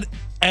ad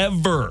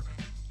ever.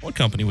 What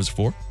company was it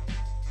for?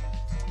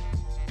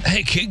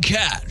 Hey, kid,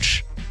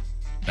 catch.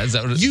 Is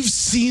that what You've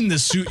seen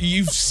this.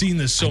 You've seen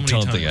this so many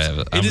don't times. think I have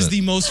it. It is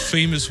the most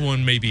famous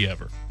one maybe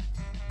ever.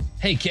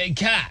 Hey, kid,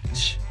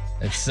 catch.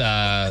 It's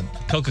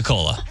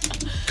Coca-Cola.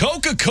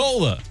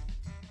 Coca-Cola.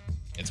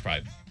 It's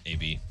probably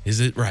AB. Is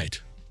it right?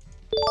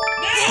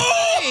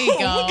 There you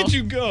go. Look at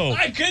you go.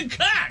 I could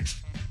catch.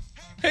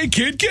 Hey,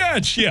 kid,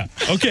 catch. Yeah.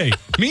 Okay.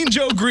 Mean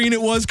Joe Green,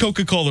 it was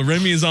Coca-Cola.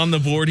 Remy is on the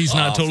board. He's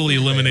not totally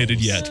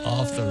eliminated yet.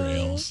 Off the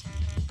rails.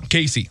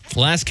 Casey,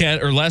 last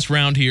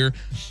round here.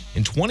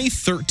 In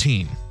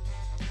 2013,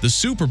 the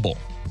Super Bowl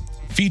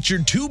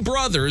featured 2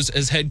 brothers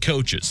as head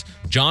coaches,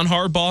 John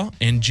Harbaugh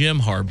and Jim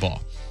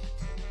Harbaugh.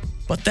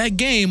 But that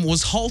game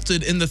was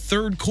halted in the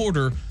third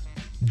quarter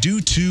due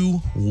to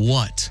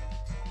what?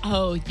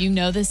 Oh, you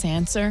know this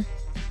answer?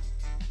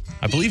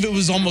 I believe it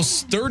was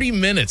almost 30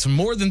 minutes,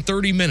 more than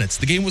 30 minutes.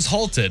 The game was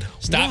halted.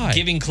 Stop Why?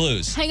 giving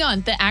clues. Hang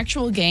on. The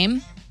actual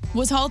game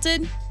was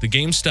halted The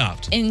game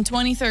stopped. in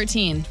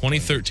 2013.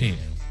 2013.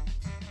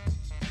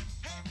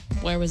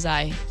 Where was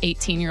I?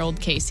 18-year-old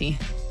Casey.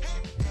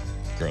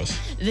 Gross.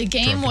 The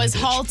game Drunk in a was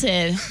ditch.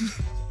 halted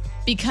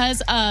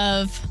because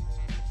of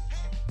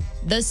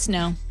the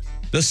snow.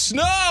 The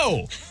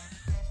snow!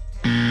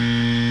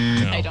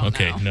 No. I don't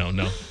okay, know.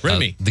 no.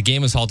 Remy. The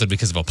game was halted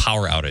because of a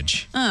power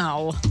outage.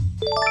 Oh.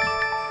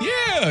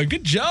 Yeah,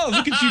 good job.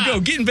 Look at you go.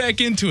 Getting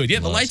back into it. Yeah,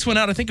 the lights went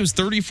out. I think it was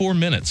 34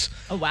 minutes.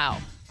 Oh, wow.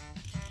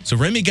 So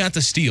Remy got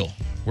the steal.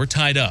 We're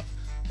tied up.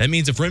 That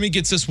means if Remy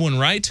gets this one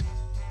right,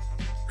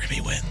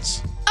 Remy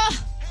wins.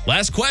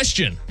 Last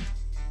question.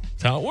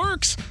 That's how it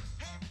works.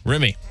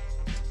 Remy,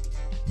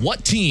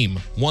 what team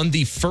won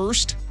the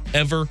first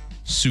ever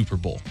Super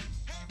Bowl?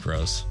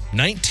 Gross.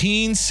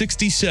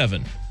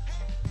 1967.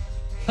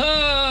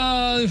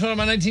 Let me put on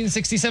my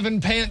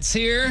 1967 pants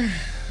here.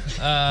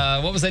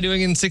 What was I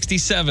doing in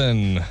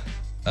 67?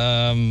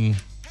 The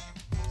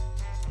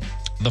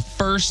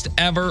first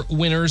ever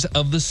winners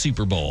of the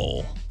Super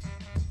Bowl.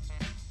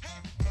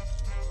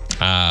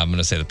 I'm going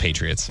to say the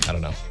Patriots. I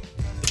don't know.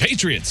 The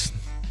Patriots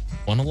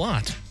won a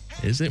lot.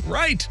 Is it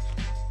right?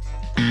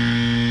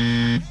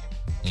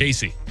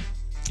 Casey,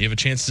 you have a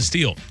chance to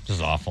steal. This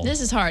is awful.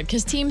 This is hard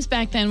because teams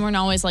back then weren't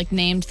always like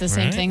named the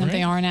same Right, thing that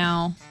they right. are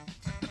now.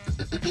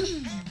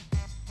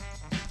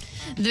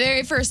 The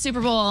very first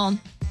Super Bowl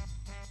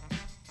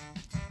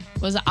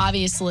was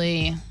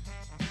obviously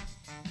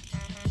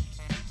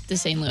the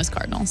St. Louis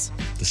Cardinals.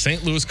 The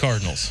St. Louis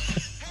Cardinals,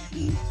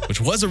 which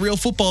was a real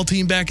football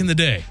team back in the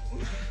day.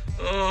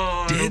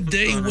 Did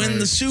they win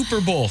the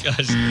Super Bowl?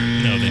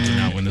 No, they did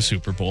not win the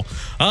Super Bowl.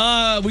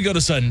 We go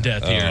to sudden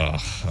death here.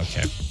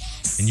 Okay.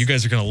 And you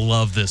guys are going to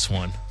love this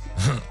one.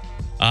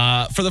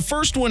 For the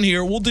first one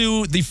here, we'll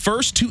do the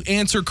first to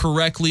answer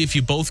correctly. If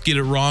you both get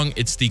it wrong,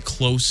 it's the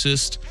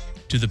closest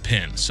to the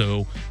pin.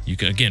 So you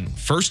can, again,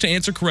 first to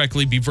answer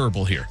correctly, be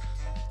verbal here.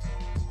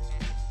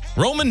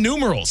 Roman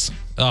numerals.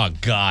 Oh,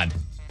 God.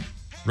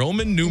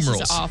 Roman This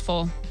numerals. is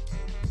awful.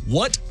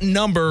 What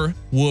number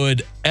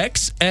would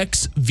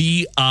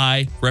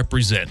XXVI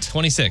represent?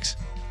 26.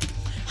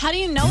 How do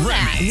you know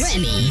that?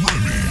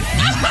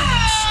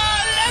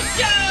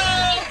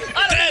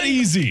 That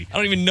easy. I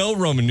don't even know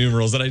Roman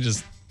numerals, and I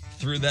just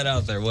threw that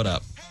out there. What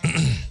up?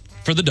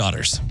 For the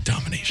daughters.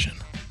 Domination.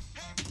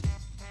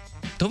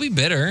 Don't be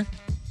bitter.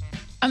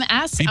 I'm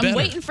Be better.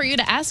 waiting for you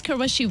to ask her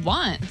what she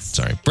wants.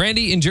 Sorry.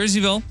 Brandy in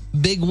Jerseyville,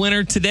 big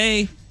winner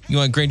today. You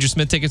want Granger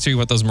Smith tickets or you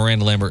want those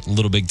Miranda Lambert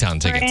Little Big Town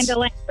tickets? Miranda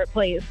Lambert,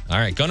 please. All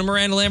right, go to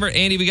Miranda Lambert.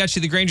 Andy, we got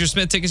you the Granger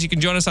Smith tickets. You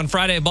can join us on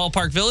Friday at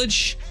Ballpark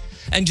Village.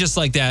 And just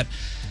like that,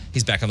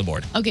 he's back on the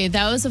board. Okay,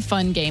 that was a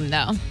fun game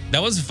though.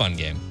 That was a fun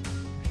game.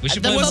 We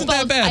should The play wasn't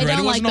that bad, I right? don't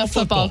It like wasn't the all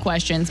football football.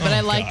 questions, but Oh, I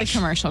like the gosh.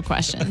 commercial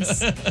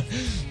questions.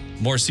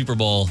 more Super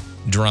Bowl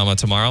drama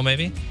tomorrow,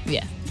 maybe?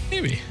 Yeah.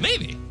 Maybe.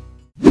 Maybe.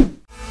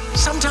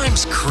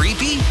 Sometimes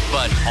creepy,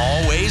 but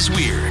always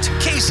weird.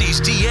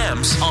 Casey's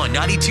DMs on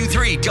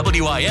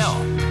 92.3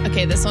 WIL.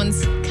 Okay, this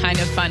one's kind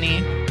of funny.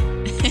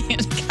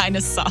 It kind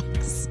of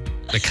sucks.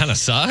 That kind of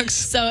sucks.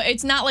 So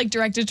it's not like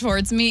directed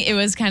towards me. It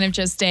was kind of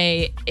just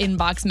a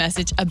inbox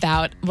message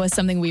about was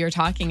something we were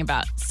talking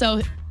about.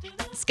 So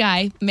this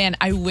guy, man,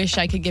 I wish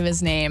I could give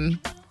his name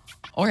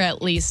or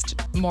at least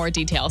more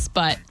details,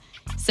 but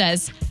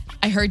says,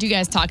 I heard you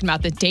guys talking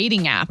about the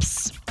dating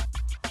apps.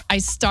 I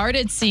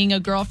started seeing a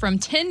girl from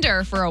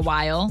Tinder for a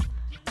while,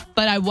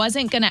 but I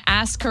wasn't going to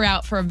ask her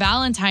out for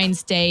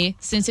Valentine's Day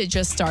since it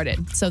just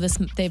started. So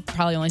they've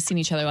probably only seen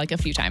each other like a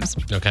few times.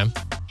 Okay.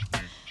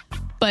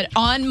 But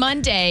on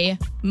Monday,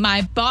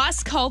 my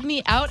boss called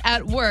me out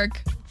at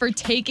work for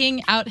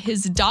taking out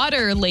his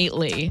daughter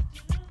lately.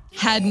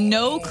 Had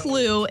no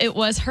clue it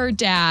was her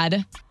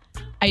dad.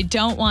 I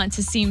don't want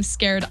to seem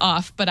scared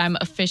off, but I'm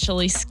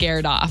officially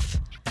scared off.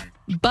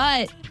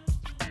 But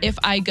if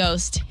I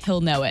ghost,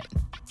 he'll know it.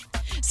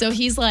 So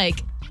he's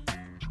like,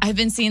 I've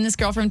been seeing this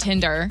girl from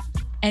Tinder,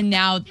 and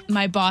now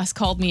my boss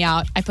called me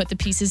out. I put the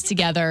pieces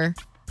together.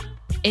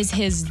 Is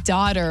his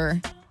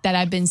daughter that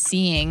I've been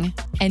seeing,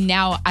 and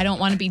now I don't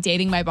want to be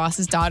dating my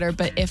boss's daughter,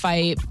 but if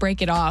I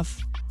break it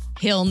off,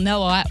 he'll know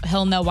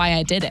why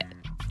I did it.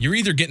 You're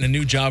either getting a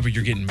new job or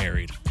you're getting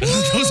married.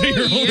 Those are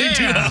your only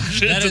two options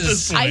That at is-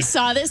 this point. I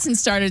saw this and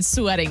started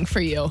sweating for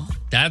you.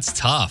 That's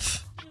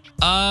tough.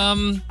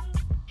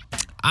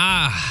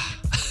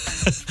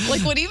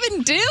 Like, what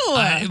even do?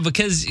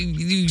 Because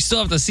you still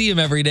have to see him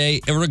every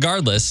day, and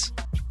regardless,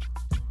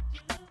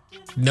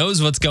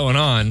 knows what's going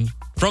on.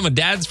 From a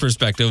dad's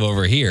perspective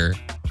over here,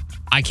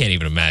 I can't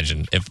even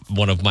imagine if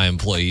one of my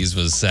employees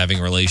was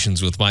having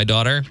relations with my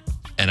daughter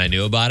and I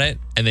knew about it,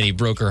 and then he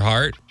broke her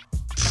heart.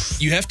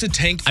 You have to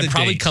tank the I'd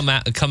probably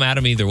date. come at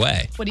him either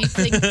way. What do you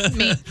think,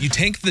 me? You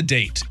tank the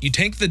date. You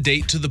tank the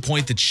date to the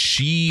point that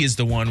she is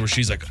the one where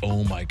she's like,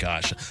 oh my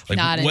gosh. Like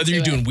Not whether into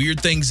you're doing it. weird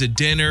things at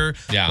dinner,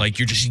 Yeah. like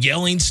you're just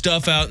yelling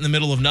stuff out in the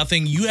middle of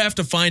nothing, you have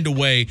to find a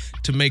way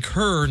to make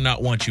her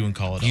not want you and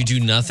call it You off. do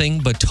nothing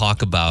but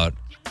talk about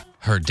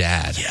her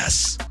dad.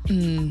 Yes.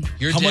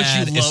 Your How much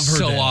dad you love is her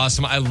so dad.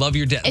 awesome. I love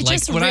your dad. It Like,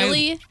 just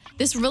when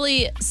this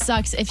really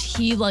sucks if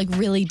he like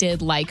really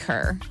did like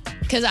her.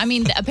 Because I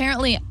mean,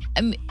 apparently,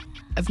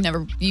 I've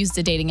never used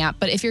a dating app,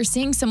 but if you're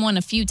seeing someone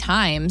a few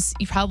times,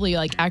 you probably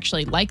like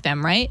actually like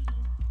them, right?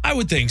 I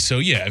would think so,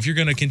 yeah. If you're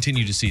going to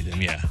continue to see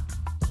them, yeah.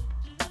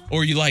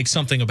 Or you like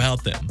something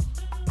about them.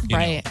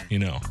 Right. You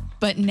know.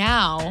 But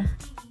now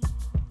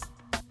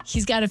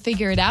he's got to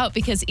figure it out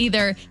because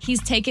either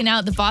he's taking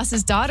out the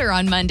boss's daughter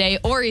on Monday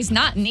or he's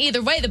not. And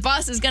either way, the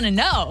boss is going to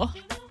know.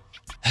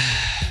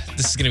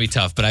 This is going to be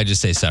tough, but I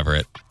just say sever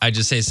it. I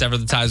just say sever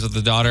the ties with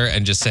the daughter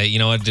and just say, you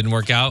know what, it didn't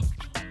work out.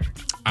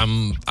 I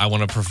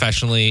want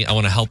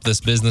to help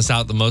this business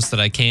out the most that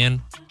I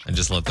can and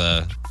just let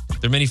there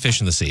are many fish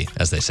in the sea,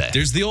 as they say.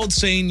 There's the old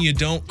saying, you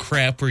don't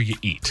crap where you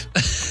eat.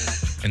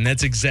 And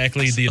that's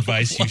exactly the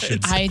advice you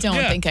should I don't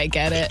Yeah. think I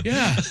get it.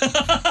 Yeah.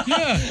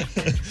 Yeah.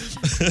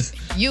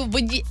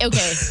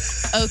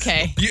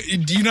 Okay.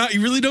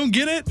 You really don't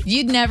get it?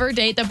 You'd never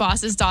date the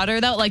boss's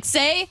daughter though? Like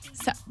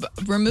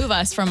remove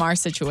us from our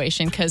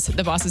situation because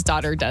the boss's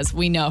daughter does.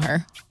 We know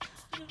her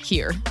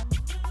here.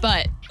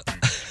 But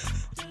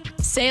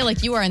say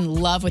like you are in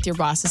love with your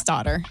boss's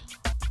daughter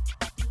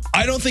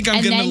I don't think I'm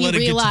and going to then you let it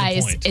get to the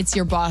realize point. it's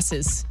your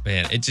boss's.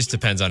 Man, it just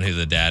depends on who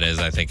the dad is,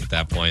 I think, at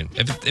that point.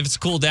 If it's a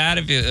cool dad,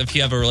 if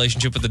you have a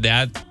relationship with the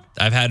dad,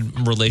 I've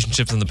had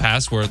relationships in the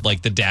past where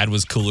like the dad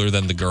was cooler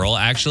than the girl,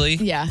 actually.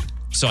 Yeah.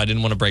 So I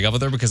didn't want to break up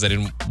with her because I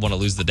didn't want to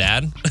lose the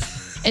dad.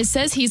 It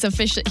says he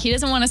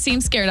doesn't want to seem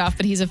scared off,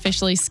 but he's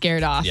officially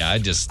scared off. Yeah,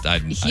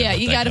 Yeah,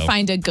 you got to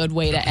find a good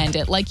way to end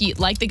it. Like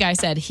the guy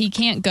said, he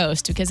can't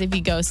ghost because if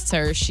he ghosts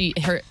her,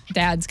 her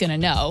dad's gonna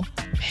know,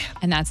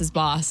 and that's his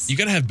boss. You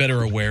got to have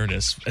better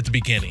awareness at the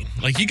beginning.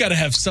 Like, you got to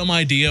have some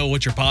idea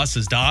what your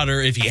boss's daughter,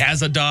 if he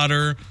has a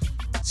daughter.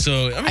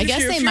 So, I mean,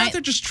 guess if they you're might- out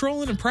there just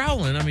trolling and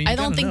prowling, I mean, I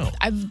don't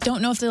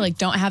know if they like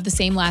don't have the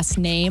same last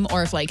name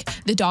or if like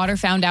the daughter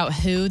found out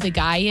who the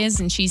guy is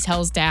and she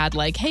tells dad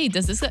like, hey,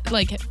 does this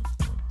like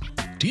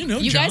Do you know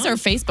you John? guys are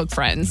Facebook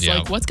friends? Yeah.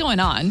 Like, what's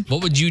going on?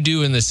 What would you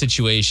do in this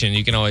situation?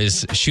 You can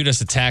always shoot us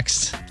a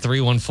text,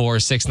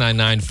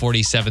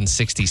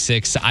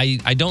 314-699-4766.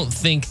 I don't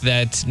think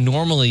that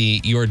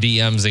normally your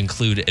DMs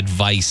include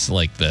advice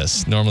like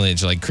this. Normally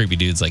it's like creepy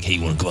dudes like, hey,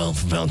 you want to go out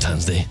for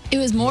Valentine's Day? It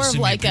was more Send of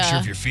me like a picture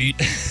of your feet.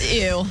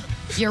 ew.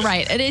 You're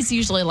right. It is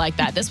usually like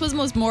that. This was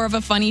more of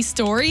a funny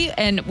story,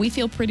 and we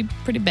feel pretty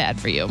bad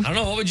for you. I don't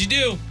know. What would you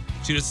do?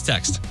 Shoot us a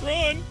text.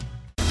 Run.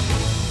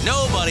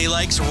 Nobody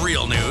likes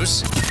real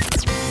news.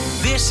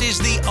 This is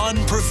the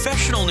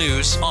unprofessional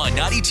news on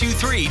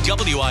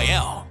 92.3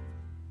 WIL.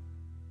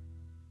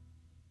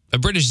 A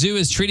British zoo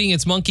is treating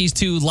its monkeys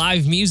to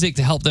live music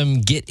to help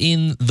them get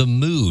in the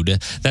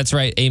mood. That's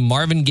right. A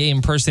Marvin Gaye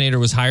impersonator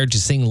was hired to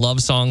sing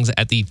love songs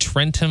at the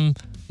Trentham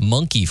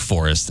monkey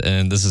forest.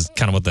 And this is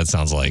kind of what that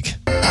sounds like.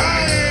 Oh,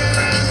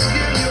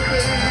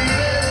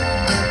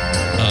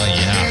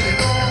 yeah.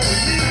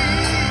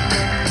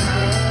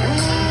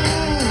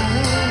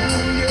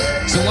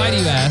 So why do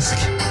you ask?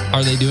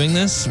 Are they doing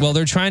this? Well,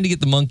 they're trying to get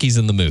the monkeys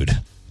in the mood.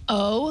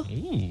 Oh.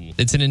 Ooh.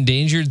 It's an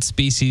endangered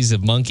species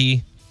of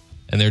monkey,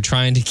 and they're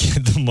trying to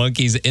get the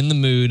monkeys in the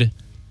mood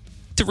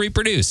to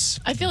reproduce.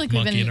 I feel like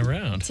we've been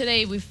around.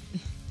 Today.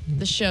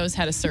 The show's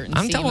had a certain.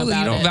 I'm theme telling you,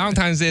 about it.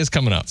 Valentine's Day is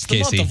coming up, It's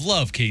Casey. the month of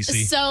love,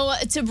 Casey. So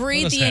to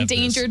breed Let us the have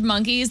endangered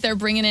monkeys, they're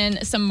bringing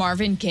in some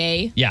Marvin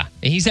Gaye. Yeah,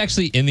 and he's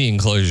actually in the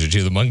enclosure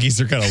too. The monkeys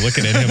are kind of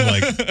looking at him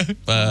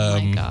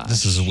like, gosh.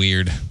 "This is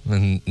weird,"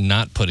 and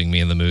not putting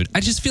me in the mood. I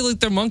just feel like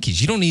they're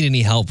monkeys. You don't need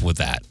any help with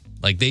that.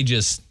 Like they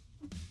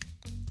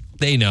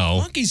know.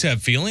 Monkeys have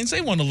feelings.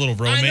 They want a little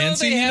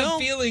romance. I know they have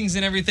feelings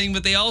and everything,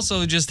 but they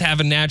also just have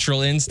a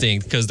natural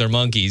instinct because they're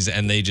monkeys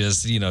and they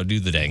just, do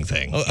the dang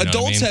thing.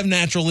 Adults have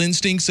natural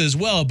instincts as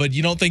well, but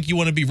you don't think you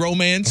want to be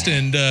romanced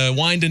and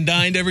wined and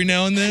dined every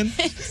now and then?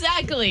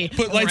 Exactly.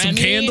 Light some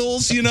Remy,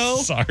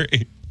 candles,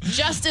 Sorry.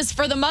 Justice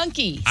for the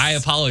monkeys. I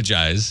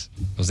apologize.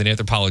 I was an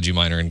anthropology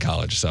minor in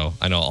college, so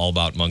I know all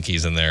about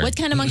monkeys and their What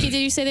kind of monkey did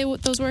you say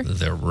those were?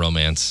 their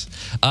romance.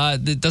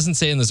 It doesn't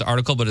say in this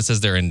article, but it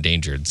says they're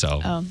endangered. So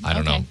I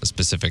don't know a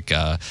specific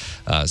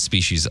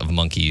species of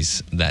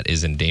monkeys that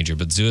is endangered.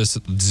 But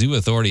zoo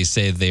authorities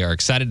say they are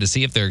excited to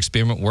see if their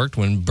experiment worked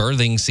when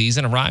birthing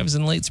season arrives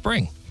in late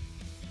spring.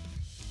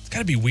 It's got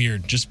to be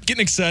weird. Just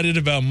getting excited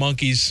about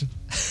monkeys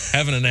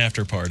having an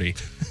after party.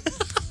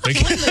 Move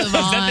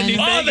on.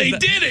 Oh, they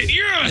did it.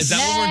 Yes. Is that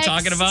what we're Next.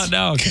 talking about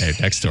now? Okay,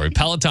 next story.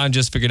 Peloton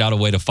just figured out a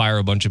way to fire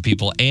a bunch of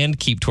people and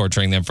keep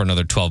torturing them for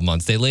another 12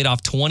 months. They laid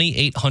off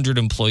 2,800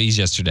 employees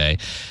yesterday,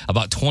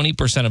 about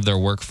 20% of their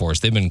workforce.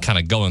 They've been kind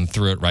of going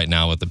through it right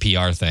now with the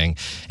PR thing.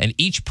 And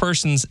each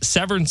person's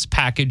severance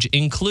package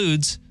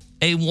includes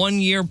a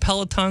 1-year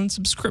Peloton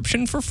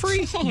subscription for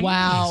free.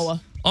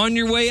 Wow. On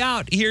your way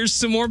out, here's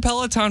some more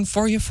Peloton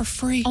for you for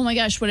free. Oh my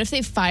gosh, what if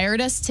they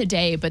fired us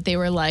today, but they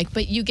were like,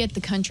 but you get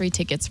the country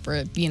tickets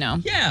for,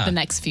 the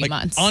next few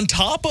months. On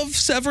top of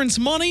severance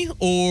money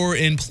or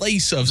in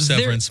place of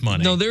severance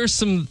money? No, there's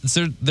some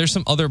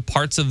other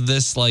parts of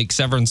this like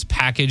severance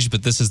package,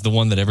 but this is the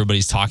one that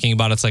everybody's talking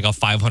about. It's like a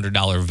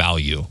 $500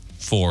 value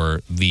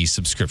for the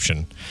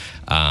subscription.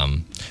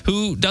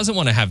 Who doesn't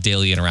want to have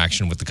daily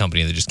interaction with the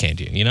company that just canned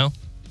you,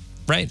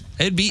 Right?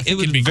 It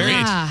would be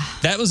great.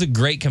 That was a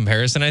great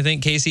comparison, I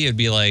think, Casey. It'd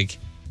be like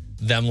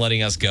them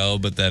letting us go,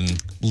 but then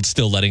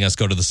still letting us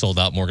go to the sold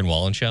out Morgan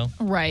Wallen show.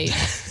 Right.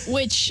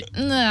 Which,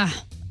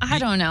 I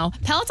don't know.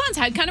 Peloton's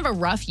had kind of a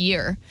rough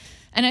year.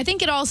 And I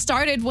think it all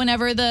started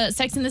whenever the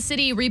Sex and the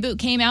City reboot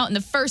came out. In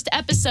the first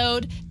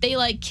episode,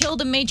 they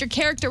killed a major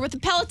character with a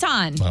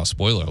Peloton. Wow,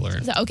 spoiler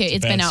alert. So, okay,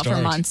 it's bad been out for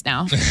start. months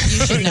now. You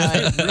should know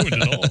it.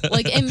 Ruined it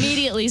all.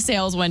 Immediately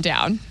sales went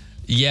down.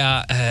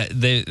 Yeah,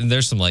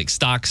 there's some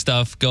stock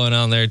stuff going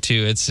on there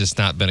too. It's just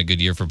not been a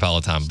good year for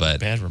Peloton,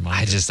 but Bad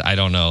reminder. I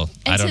don't know.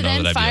 And I don't to know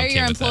then that I'd fire be okay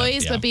your with that.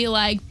 employees, Yeah. but be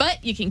like,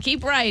 but you can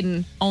keep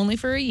riding only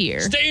for a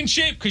year. Stay in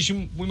shape because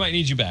we might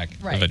need you back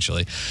Right.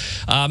 eventually.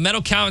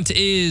 Medal count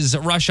is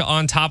Russia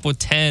on top with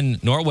 10.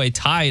 Norway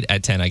tied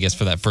at 10, I guess,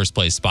 for that first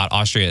place spot.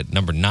 Austria at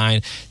number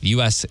 9. The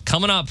U.S.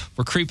 coming up.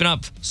 We're creeping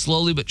up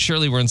slowly but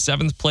surely. We're in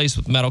 7th place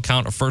with medal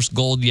count. Our first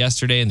gold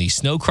yesterday in the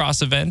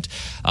snowcross event.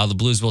 The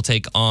Blues will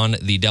take on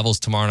the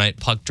Devils tomorrow night.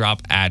 Puck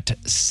drop at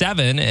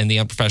 7. And the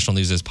Unprofessional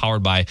News is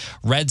powered by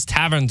Reds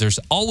Tavern. There's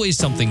always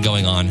something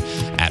going on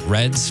at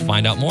Reds.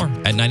 Find out more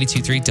at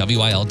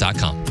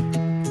 923wil.com.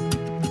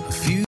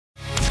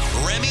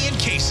 Remy and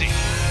Casey.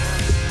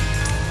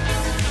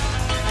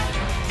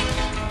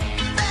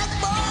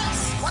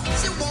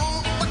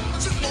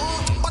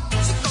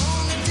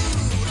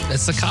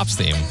 It's the Cops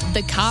theme.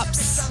 The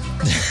cops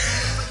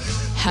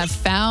have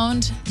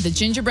found the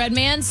gingerbread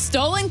man's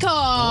stolen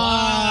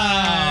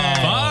car.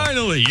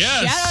 Finally,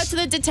 yes. Shout out to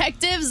the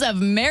detectives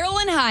of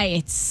Maryland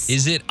Heights.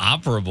 Is it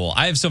operable?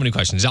 I have so many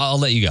questions. I'll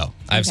let you go.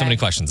 I have so Okay. many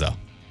questions, though.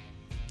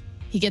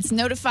 He gets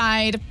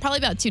notified probably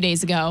about 2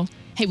 days ago.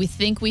 Hey, we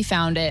think we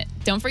found it.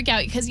 Don't freak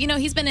out because,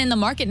 he's been in the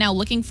market now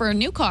looking for a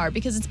new car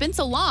because it's been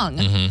so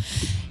long.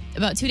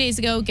 About 2 days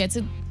ago, gets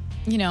it,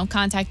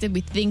 contacted.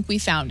 We think we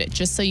found it,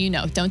 just so you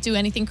know. Don't do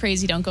anything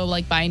crazy. Don't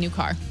go buy a new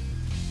car.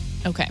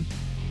 Okay.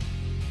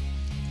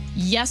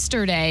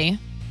 Yesterday,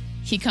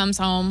 he comes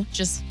home,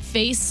 just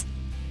face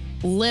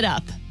lit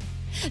up.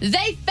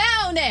 They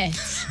found it!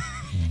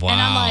 Wow.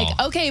 And I'm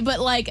like, okay, but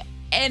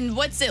and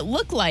what's it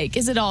look like?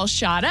 Is it all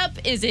shot up?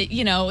 Is it,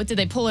 did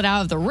they pull it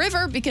out of the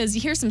river? Because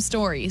you hear some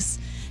stories.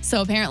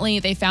 So apparently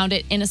they found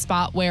it in a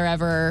spot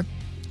wherever,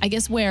 I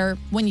guess where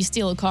when you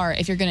steal a car,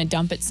 if you're going to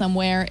dump it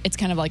somewhere, it's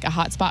kind of like a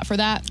hot spot for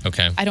that.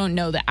 Okay. I don't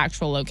know the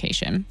actual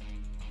location.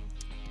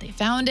 They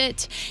found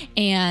it,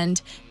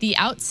 and the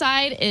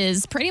outside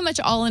is pretty much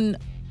all in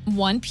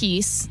one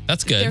piece.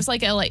 That's good. There's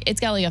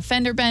it's got a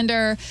fender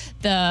bender.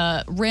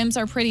 The rims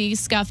are pretty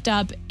scuffed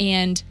up,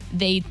 and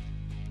they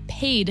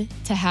paid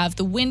to have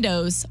the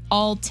windows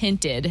all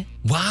tinted.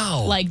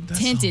 Wow. Like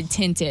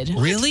tinted.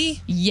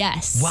 Really?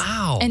 Yes.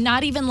 Wow. And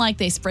not even like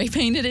they spray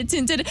painted it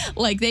tinted,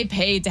 like they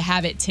paid to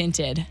have it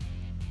tinted.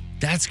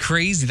 That's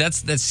crazy. That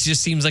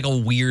just seems like a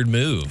weird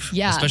move.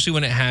 Yeah. Especially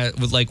when it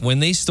had, like when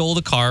they stole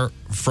the car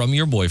from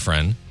your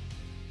boyfriend,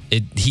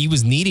 he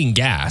was needing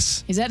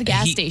gas. He's at a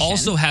gas station. He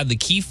also had the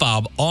key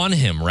fob on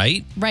him,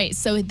 right? Right.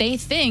 So they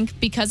think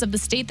because of the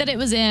state that it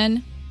was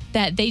in,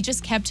 that they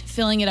just kept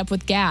filling it up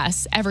with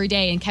gas every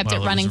day and kept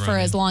While it it running was for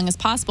running. as long as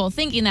possible,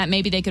 thinking that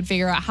maybe they could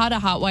figure out how to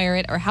hotwire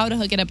it or how to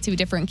hook it up to a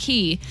different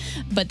key,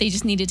 but they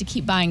just needed to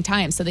keep buying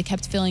time. So they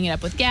kept filling it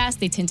up with gas.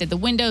 They tinted the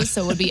windows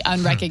so it would be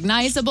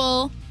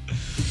unrecognizable.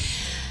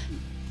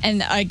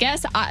 And I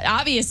guess,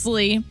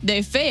 obviously,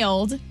 they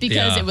failed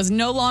because it was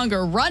no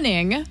longer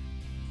running.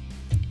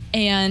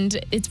 And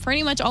it's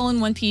pretty much all in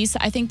one piece.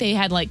 I think they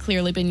had like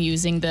clearly been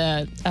using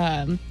the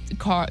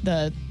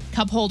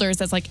cup holders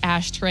as like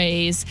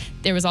ashtrays.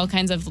 There was all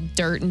kinds of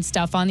dirt and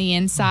stuff on the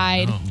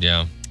inside. Oh,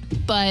 Yeah.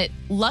 But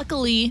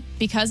luckily,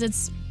 because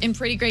it's in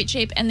pretty great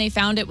shape and they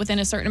found it within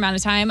a certain amount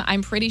of time,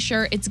 I'm pretty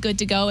sure it's good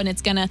to go and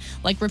it's gonna,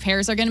 like,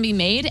 repairs are gonna be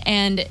made.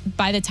 And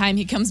by the time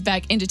he comes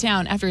back into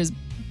town after his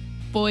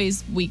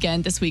boys'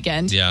 weekend this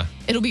weekend, Yeah.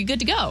 it'll be good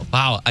to go.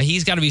 Wow.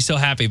 He's got to be so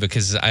happy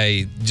because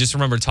I just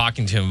remember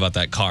talking to him about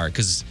that car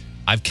because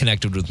I've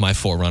connected with my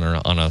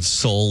 4Runner on a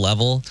soul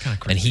level.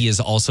 And he is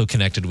also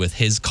connected with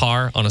his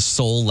car on a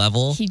soul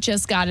level. He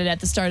just got it at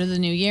the start of the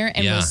new year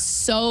and Yeah. was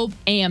so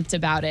amped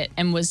about it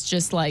and was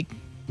just like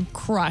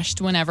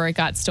crushed whenever it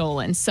got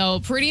stolen.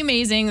 So pretty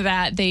amazing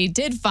that they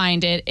did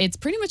find it. It's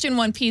pretty much in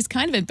one piece,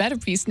 kind of a better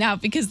piece now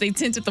because they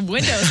tinted the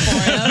windows for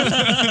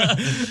him.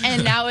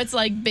 And now it's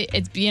like,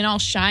 it's being all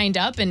shined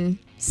up and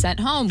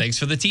sent home. Thanks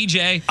for the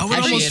TJ. I would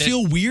almost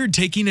feel weird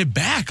taking it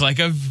back. Like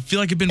I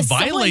feel like I've been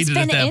violated Someone's been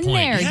at that in point.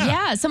 there.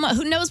 Yeah. Someone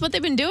who knows what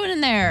they've been doing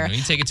in there.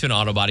 You take it to an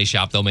auto body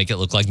shop, they'll make it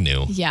look like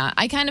new. Yeah,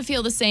 I kind of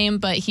feel the same,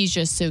 but he's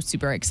just so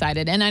super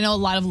excited. And I know a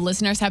lot of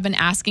listeners have been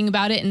asking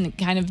about it and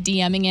kind of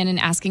DMing in and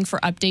asking for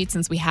updates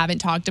since we haven't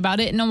talked about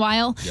it in a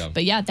while. Yeah.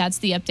 But yeah, that's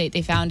the update.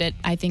 They found it,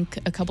 I think,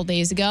 a couple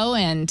days ago,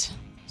 and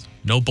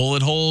No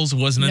bullet holes.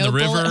 Wasn't in no the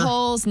river. bullet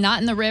holes, not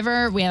in the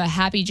river. We have a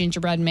happy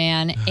gingerbread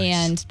man,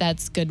 and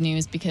that's good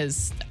news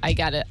because I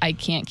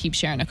can't keep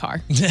sharing a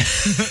car.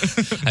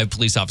 I have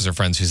police officer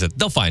friends who said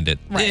they'll find it.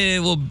 Right.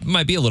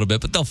 Might be a little bit,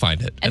 but they'll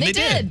find it. And they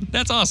did.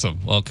 That's awesome.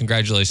 Well,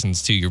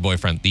 congratulations to your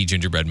boyfriend, the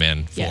gingerbread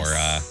man,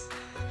 Yes.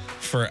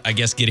 for I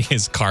guess getting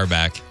his car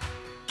back,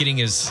 getting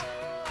his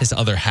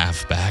other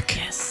half back.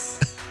 Yes.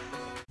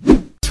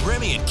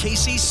 Remy and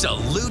Casey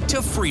salute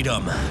to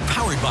freedom.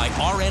 Powered by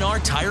RNR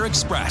Tire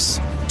Express.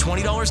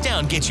 $20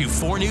 down gets you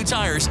 4 new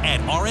tires at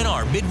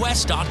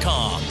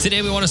rnrmidwest.com.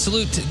 Today we want to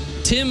salute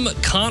Tim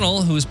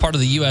Connell, who is part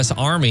of the U.S.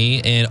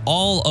 Army, and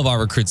all of our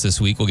recruits this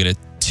week will get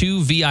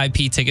 2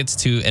 VIP tickets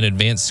to an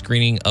advanced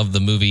screening of the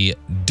movie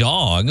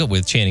Dog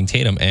with Channing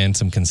Tatum and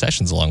some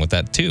concessions along with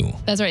that too.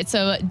 That's right.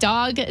 So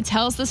Dog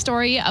tells the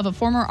story of a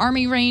former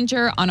Army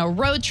Ranger on a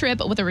road trip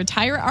with a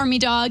retired Army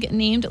dog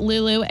named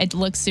Lulu. It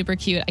looks super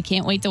cute. I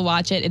can't wait to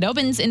watch it. It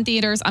opens in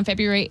theaters on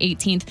February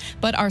 18th,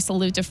 but our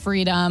Salute to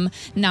Freedom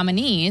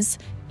nominees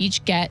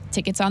each get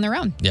tickets on their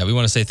own. Yeah, we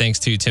want to say thanks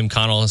to Tim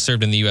Connell,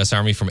 served in the U.S.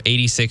 Army from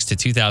 86 to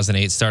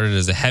 2008, started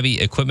as a heavy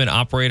equipment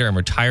operator and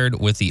retired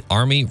with the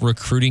Army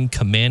Recruiting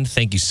Command.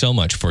 Thank you so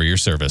much for your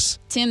service.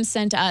 Tim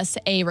sent us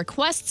a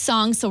request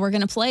song, so we're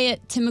going to play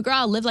it. Tim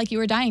McGraw, Live Like You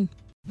Were Dying.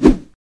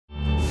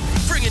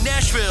 Bringing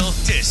Nashville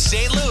to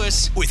St.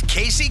 Louis with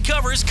Casey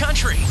Covers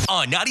Country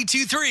on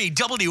 92.3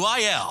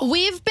 WIL.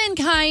 We've been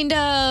kind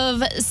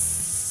of,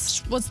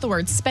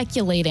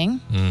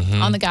 speculating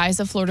on the guys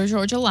of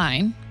Florida-Georgia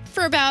line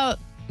for about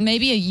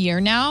maybe a year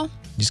now. You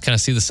just kind of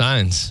see the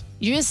signs.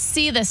 You just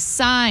see the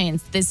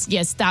signs.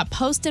 You stop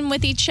posting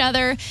with each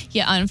other.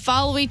 You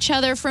unfollow each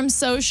other from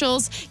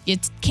socials. You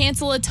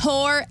cancel a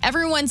tour.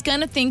 Everyone's going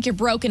to think you're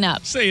broken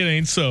up. Say it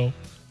ain't so.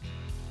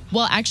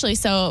 Well, actually,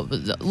 so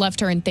Left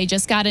Turn, they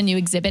just got a new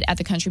exhibit at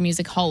the Country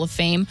Music Hall of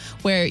Fame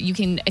where you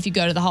can, if you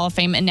go to the Hall of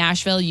Fame in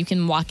Nashville, you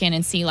can walk in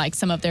and see like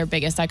some of their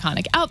biggest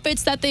iconic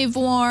outfits that they've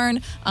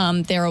worn,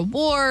 their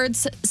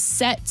awards,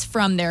 sets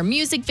from their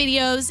music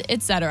videos,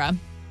 etc.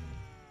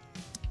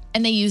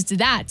 And they used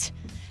that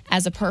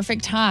as a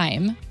perfect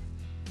time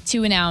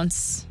to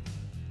announce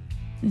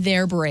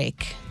their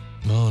break.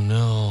 Oh,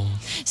 no.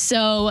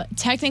 So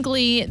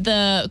technically,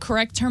 the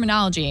correct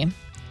terminology,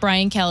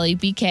 Brian Kelly,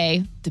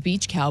 BK, the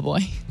Beach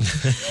Cowboy,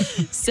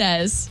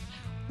 says,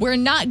 we're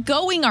not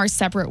going our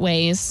separate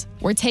ways.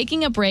 We're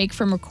taking a break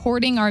from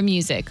recording our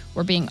music.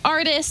 We're being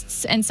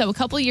artists. And so a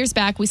couple of years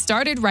back, we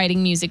started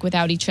writing music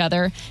without each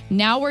other.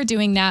 Now we're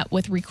doing that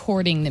with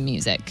recording the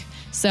music.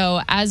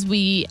 So as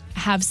we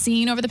have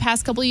seen over the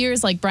past couple of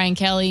years, like Brian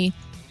Kelly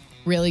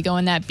really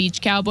going that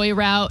Beach Cowboy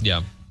route.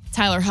 Yeah.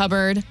 Tyler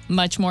Hubbard,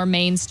 much more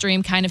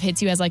mainstream, kind of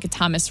hits you as like a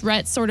Thomas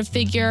Rhett sort of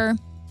figure.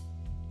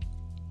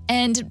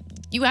 And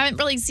you haven't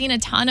really seen a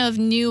ton of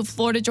new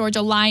Florida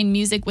Georgia Line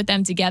music with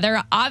them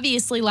together.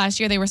 Obviously, last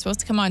year they were supposed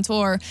to come on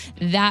tour.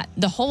 That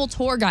the whole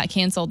tour got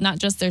canceled, not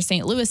just their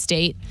St. Louis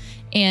date.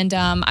 And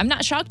I'm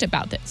not shocked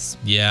about this.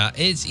 Yeah,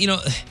 it's,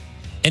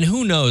 and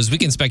who knows? We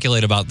can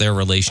speculate about their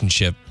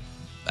relationship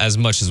as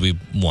much as we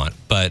want,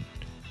 but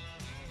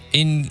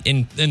in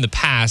the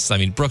past, I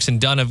mean, Brooks and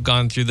Dunn have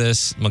gone through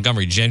this.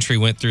 Montgomery Gentry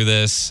went through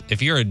this.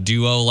 If you're a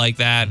duo like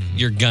that,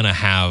 you're gonna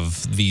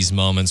have these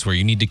moments where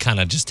you need to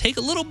kind of just take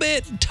a little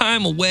bit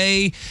time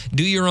away,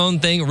 do your own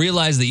thing,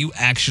 realize that you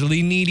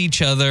actually need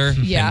each other,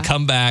 and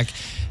come back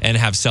and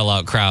have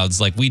sellout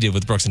crowds like we did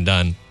with Brooks and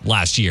Dunn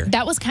last year.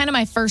 That was kind of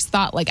my first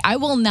thought. Like, I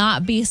will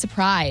not be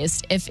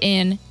surprised if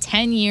in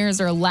 10 years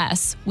or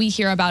less, we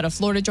hear about a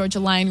Florida Georgia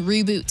Line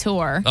reboot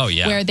tour. Oh,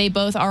 yeah. Where they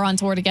both are on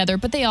tour together,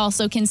 but they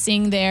also can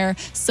sing their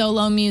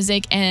solo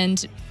music,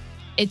 and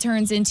it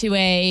turns into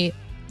a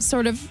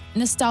sort of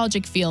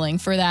nostalgic feeling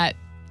for that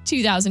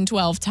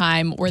 2012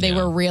 time where they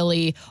were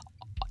really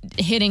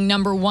hitting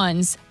number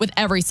ones with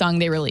every song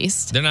they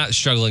released. They're not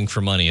struggling for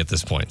money at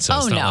this point, so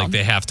it's not no. like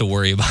they have to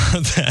worry about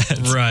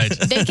that. Right.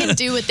 They can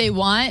do what they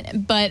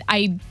want, but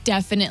I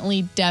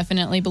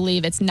definitely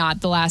believe it's not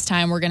the last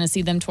time we're going to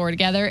see them tour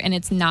together, and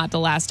it's not the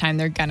last time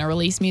they're going to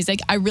release music.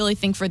 I really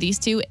think for these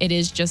two, it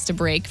is just a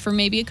break for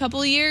maybe a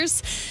couple of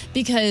years,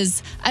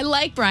 because I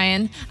like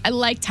Brian, I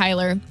like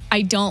Tyler.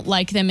 I don't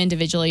like them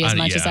individually as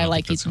much as I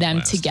like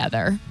them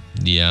together.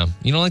 Yeah.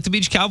 You don't like the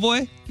Beach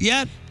Cowboy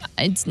yet?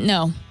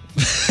 No.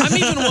 I'm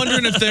even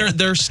wondering if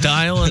their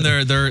style and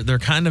their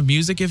kind of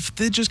music, if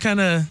they just kind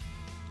of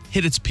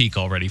hit its peak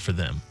already for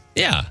them.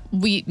 Yeah.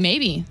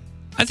 Maybe.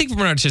 I think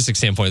from an artistic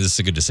standpoint, this is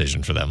a good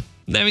decision for them.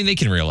 I mean, they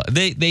can realize,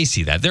 they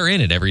see that. They're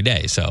in it every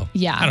day. So,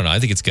 yeah. I don't know. I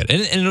think it's good.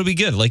 And it'll be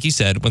good, like you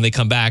said, when they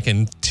come back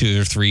in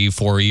 2 or 3,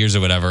 4 years or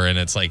whatever, and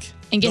it's like...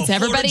 And gets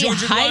everybody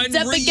hyped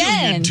up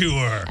again.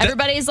 Tour.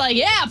 Everybody's like,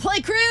 yeah,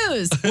 play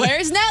Cruise.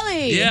 Where's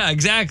Nelly? Yeah,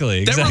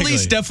 exactly. That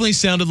release definitely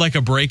sounded like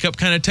a breakup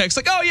kind of text.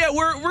 Like, oh yeah,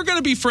 we're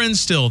gonna be friends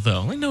still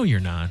though. Like, no, you're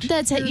not.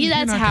 That's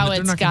how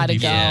it's got to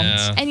go.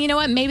 Yeah. And you know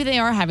what? Maybe they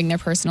are having their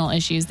personal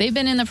issues. They've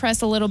been in the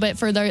press a little bit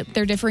for their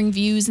differing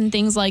views and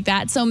things like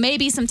that. So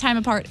maybe some time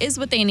apart is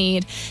what they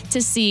need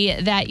to see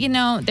that,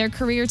 their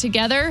career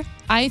together,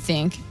 I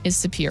think, is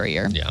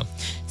superior. Yeah.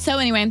 So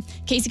anyway,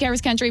 Casey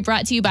Covers Country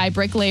brought to you by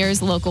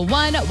Bricklayers Local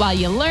 1. While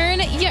you learn,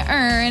 you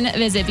earn.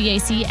 Visit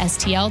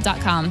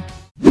BACSTL.com.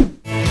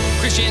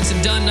 Chris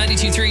Jansen done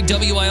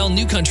 92.3 WIL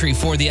New Country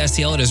for the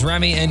STL. It is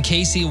Remy and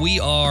Casey.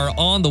 We are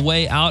on the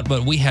way out,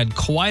 but we had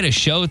quite a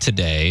show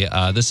today.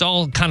 This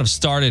all kind of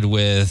started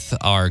with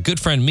our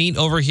good friend Meat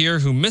over here,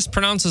 who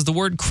mispronounces the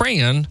word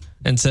crayon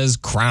and says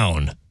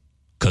crown.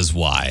 Because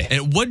why?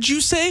 And what'd you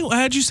say?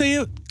 How'd you say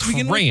it?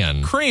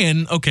 Crayon.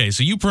 Crayon. Okay,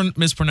 so you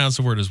mispronounced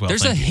the word as well.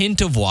 There's a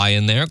hint of Y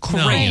in there.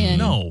 Crayon.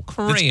 No.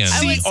 Crayon.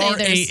 I would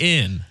say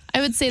C-R-A-N.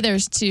 I would say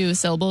there's 2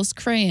 syllables.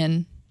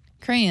 Crayon.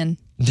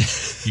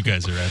 You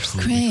guys are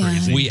absolutely Crayon.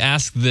 crazy. We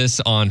asked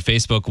this on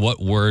Facebook,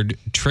 what word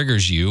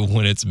triggers you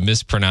when it's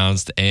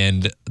mispronounced?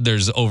 And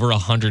there's over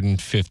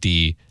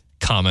 150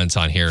 comments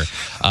on here.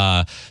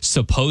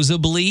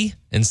 Supposedly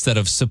instead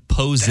of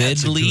supposedly.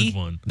 That's a good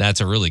one.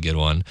 That's a really good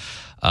one.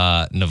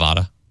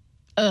 Nevada.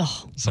 Ugh.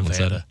 Someone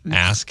Nevada. said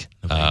ask.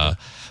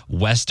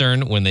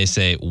 Western when they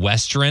say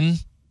Western.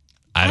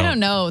 I don't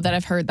know that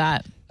I've heard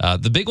that.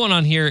 The big one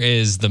on here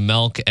is the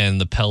milk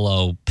and the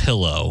pillow.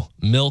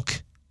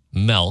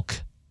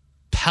 Milk,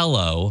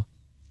 pillow.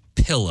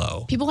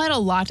 People had a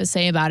lot to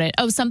say about it.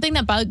 Oh, something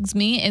that bugs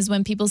me is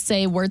when people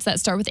say words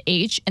that start with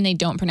H and they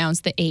don't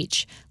pronounce the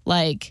H.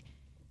 Like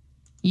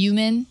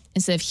human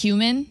instead of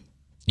human.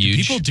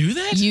 Huge. People do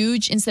that?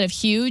 Huge instead of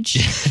huge.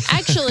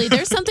 Actually,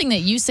 there's something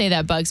that you say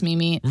that bugs me,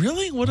 Meat.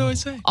 Really? What do I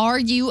say?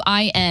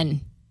 R-U-I-N.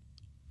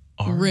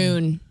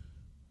 Ruin.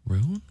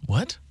 Ruin?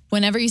 What?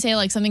 Whenever you say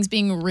like something's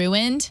being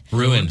ruined,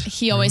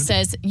 he always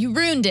says, you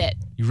ruined it.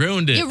 You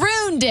ruined it. You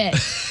ruined it.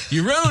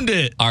 You ruined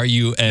it.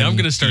 R-U-N-E-D. Now I'm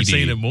going to start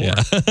saying it more. Yeah.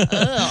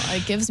 Ugh,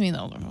 it gives me the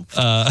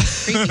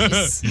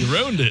creepies. You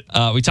ruined it.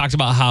 We talked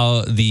about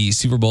how the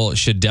Super Bowl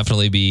should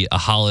definitely be a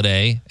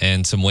holiday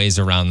and some ways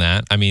around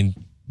that. I mean,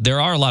 there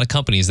are a lot of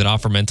companies that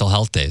offer mental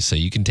health days, so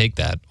you can take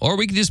that. Or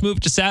we could just move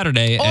it to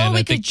Saturday. Or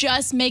we could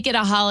just make it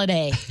a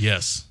holiday.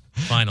 Yes.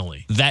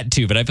 Finally. That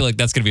too, but I feel like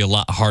that's going to be a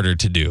lot harder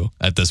to do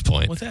at this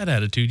point. With that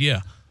attitude,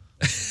 yeah.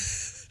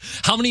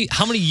 How many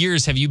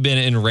years have you been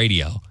in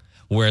radio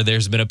where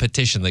there's been a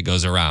petition that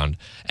goes around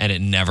and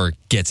it never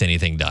gets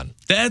anything done?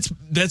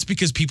 That's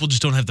because people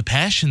just don't have the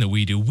passion that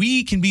we do.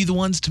 We can be the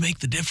ones to make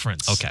the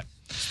difference. Okay.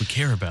 We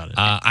care about it.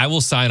 I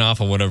will sign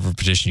off on whatever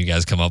petition you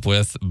guys come up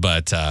with,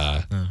 but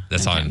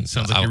that's on.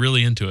 Sounds like you're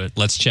really into it.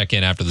 Let's check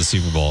in after the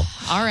Super Bowl.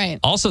 All right.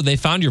 Also, they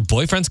found your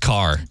boyfriend's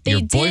car. They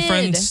your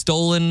boyfriend's did.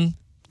 stolen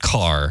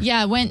car.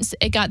 Yeah,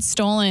 it got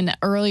stolen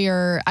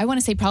earlier, I want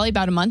to say probably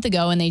about a month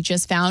ago, and they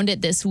just found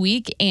it this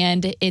week,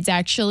 and it's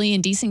actually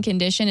in decent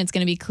condition. It's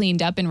going to be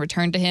cleaned up and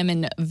returned to him,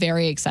 and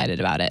very excited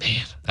about it.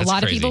 That's a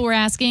lot crazy. of people were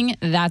asking.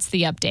 That's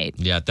the update.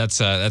 Yeah, that's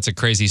a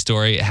crazy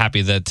story.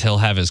 Happy that he'll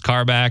have his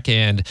car back.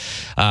 And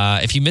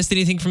if you missed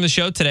anything from the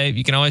show today,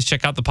 you can always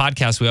check out the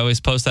podcast. We always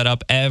post that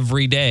up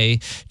every day.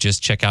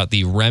 Just check out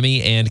the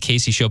Remy and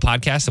Casey Show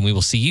podcast, and we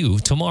will see you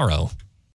tomorrow.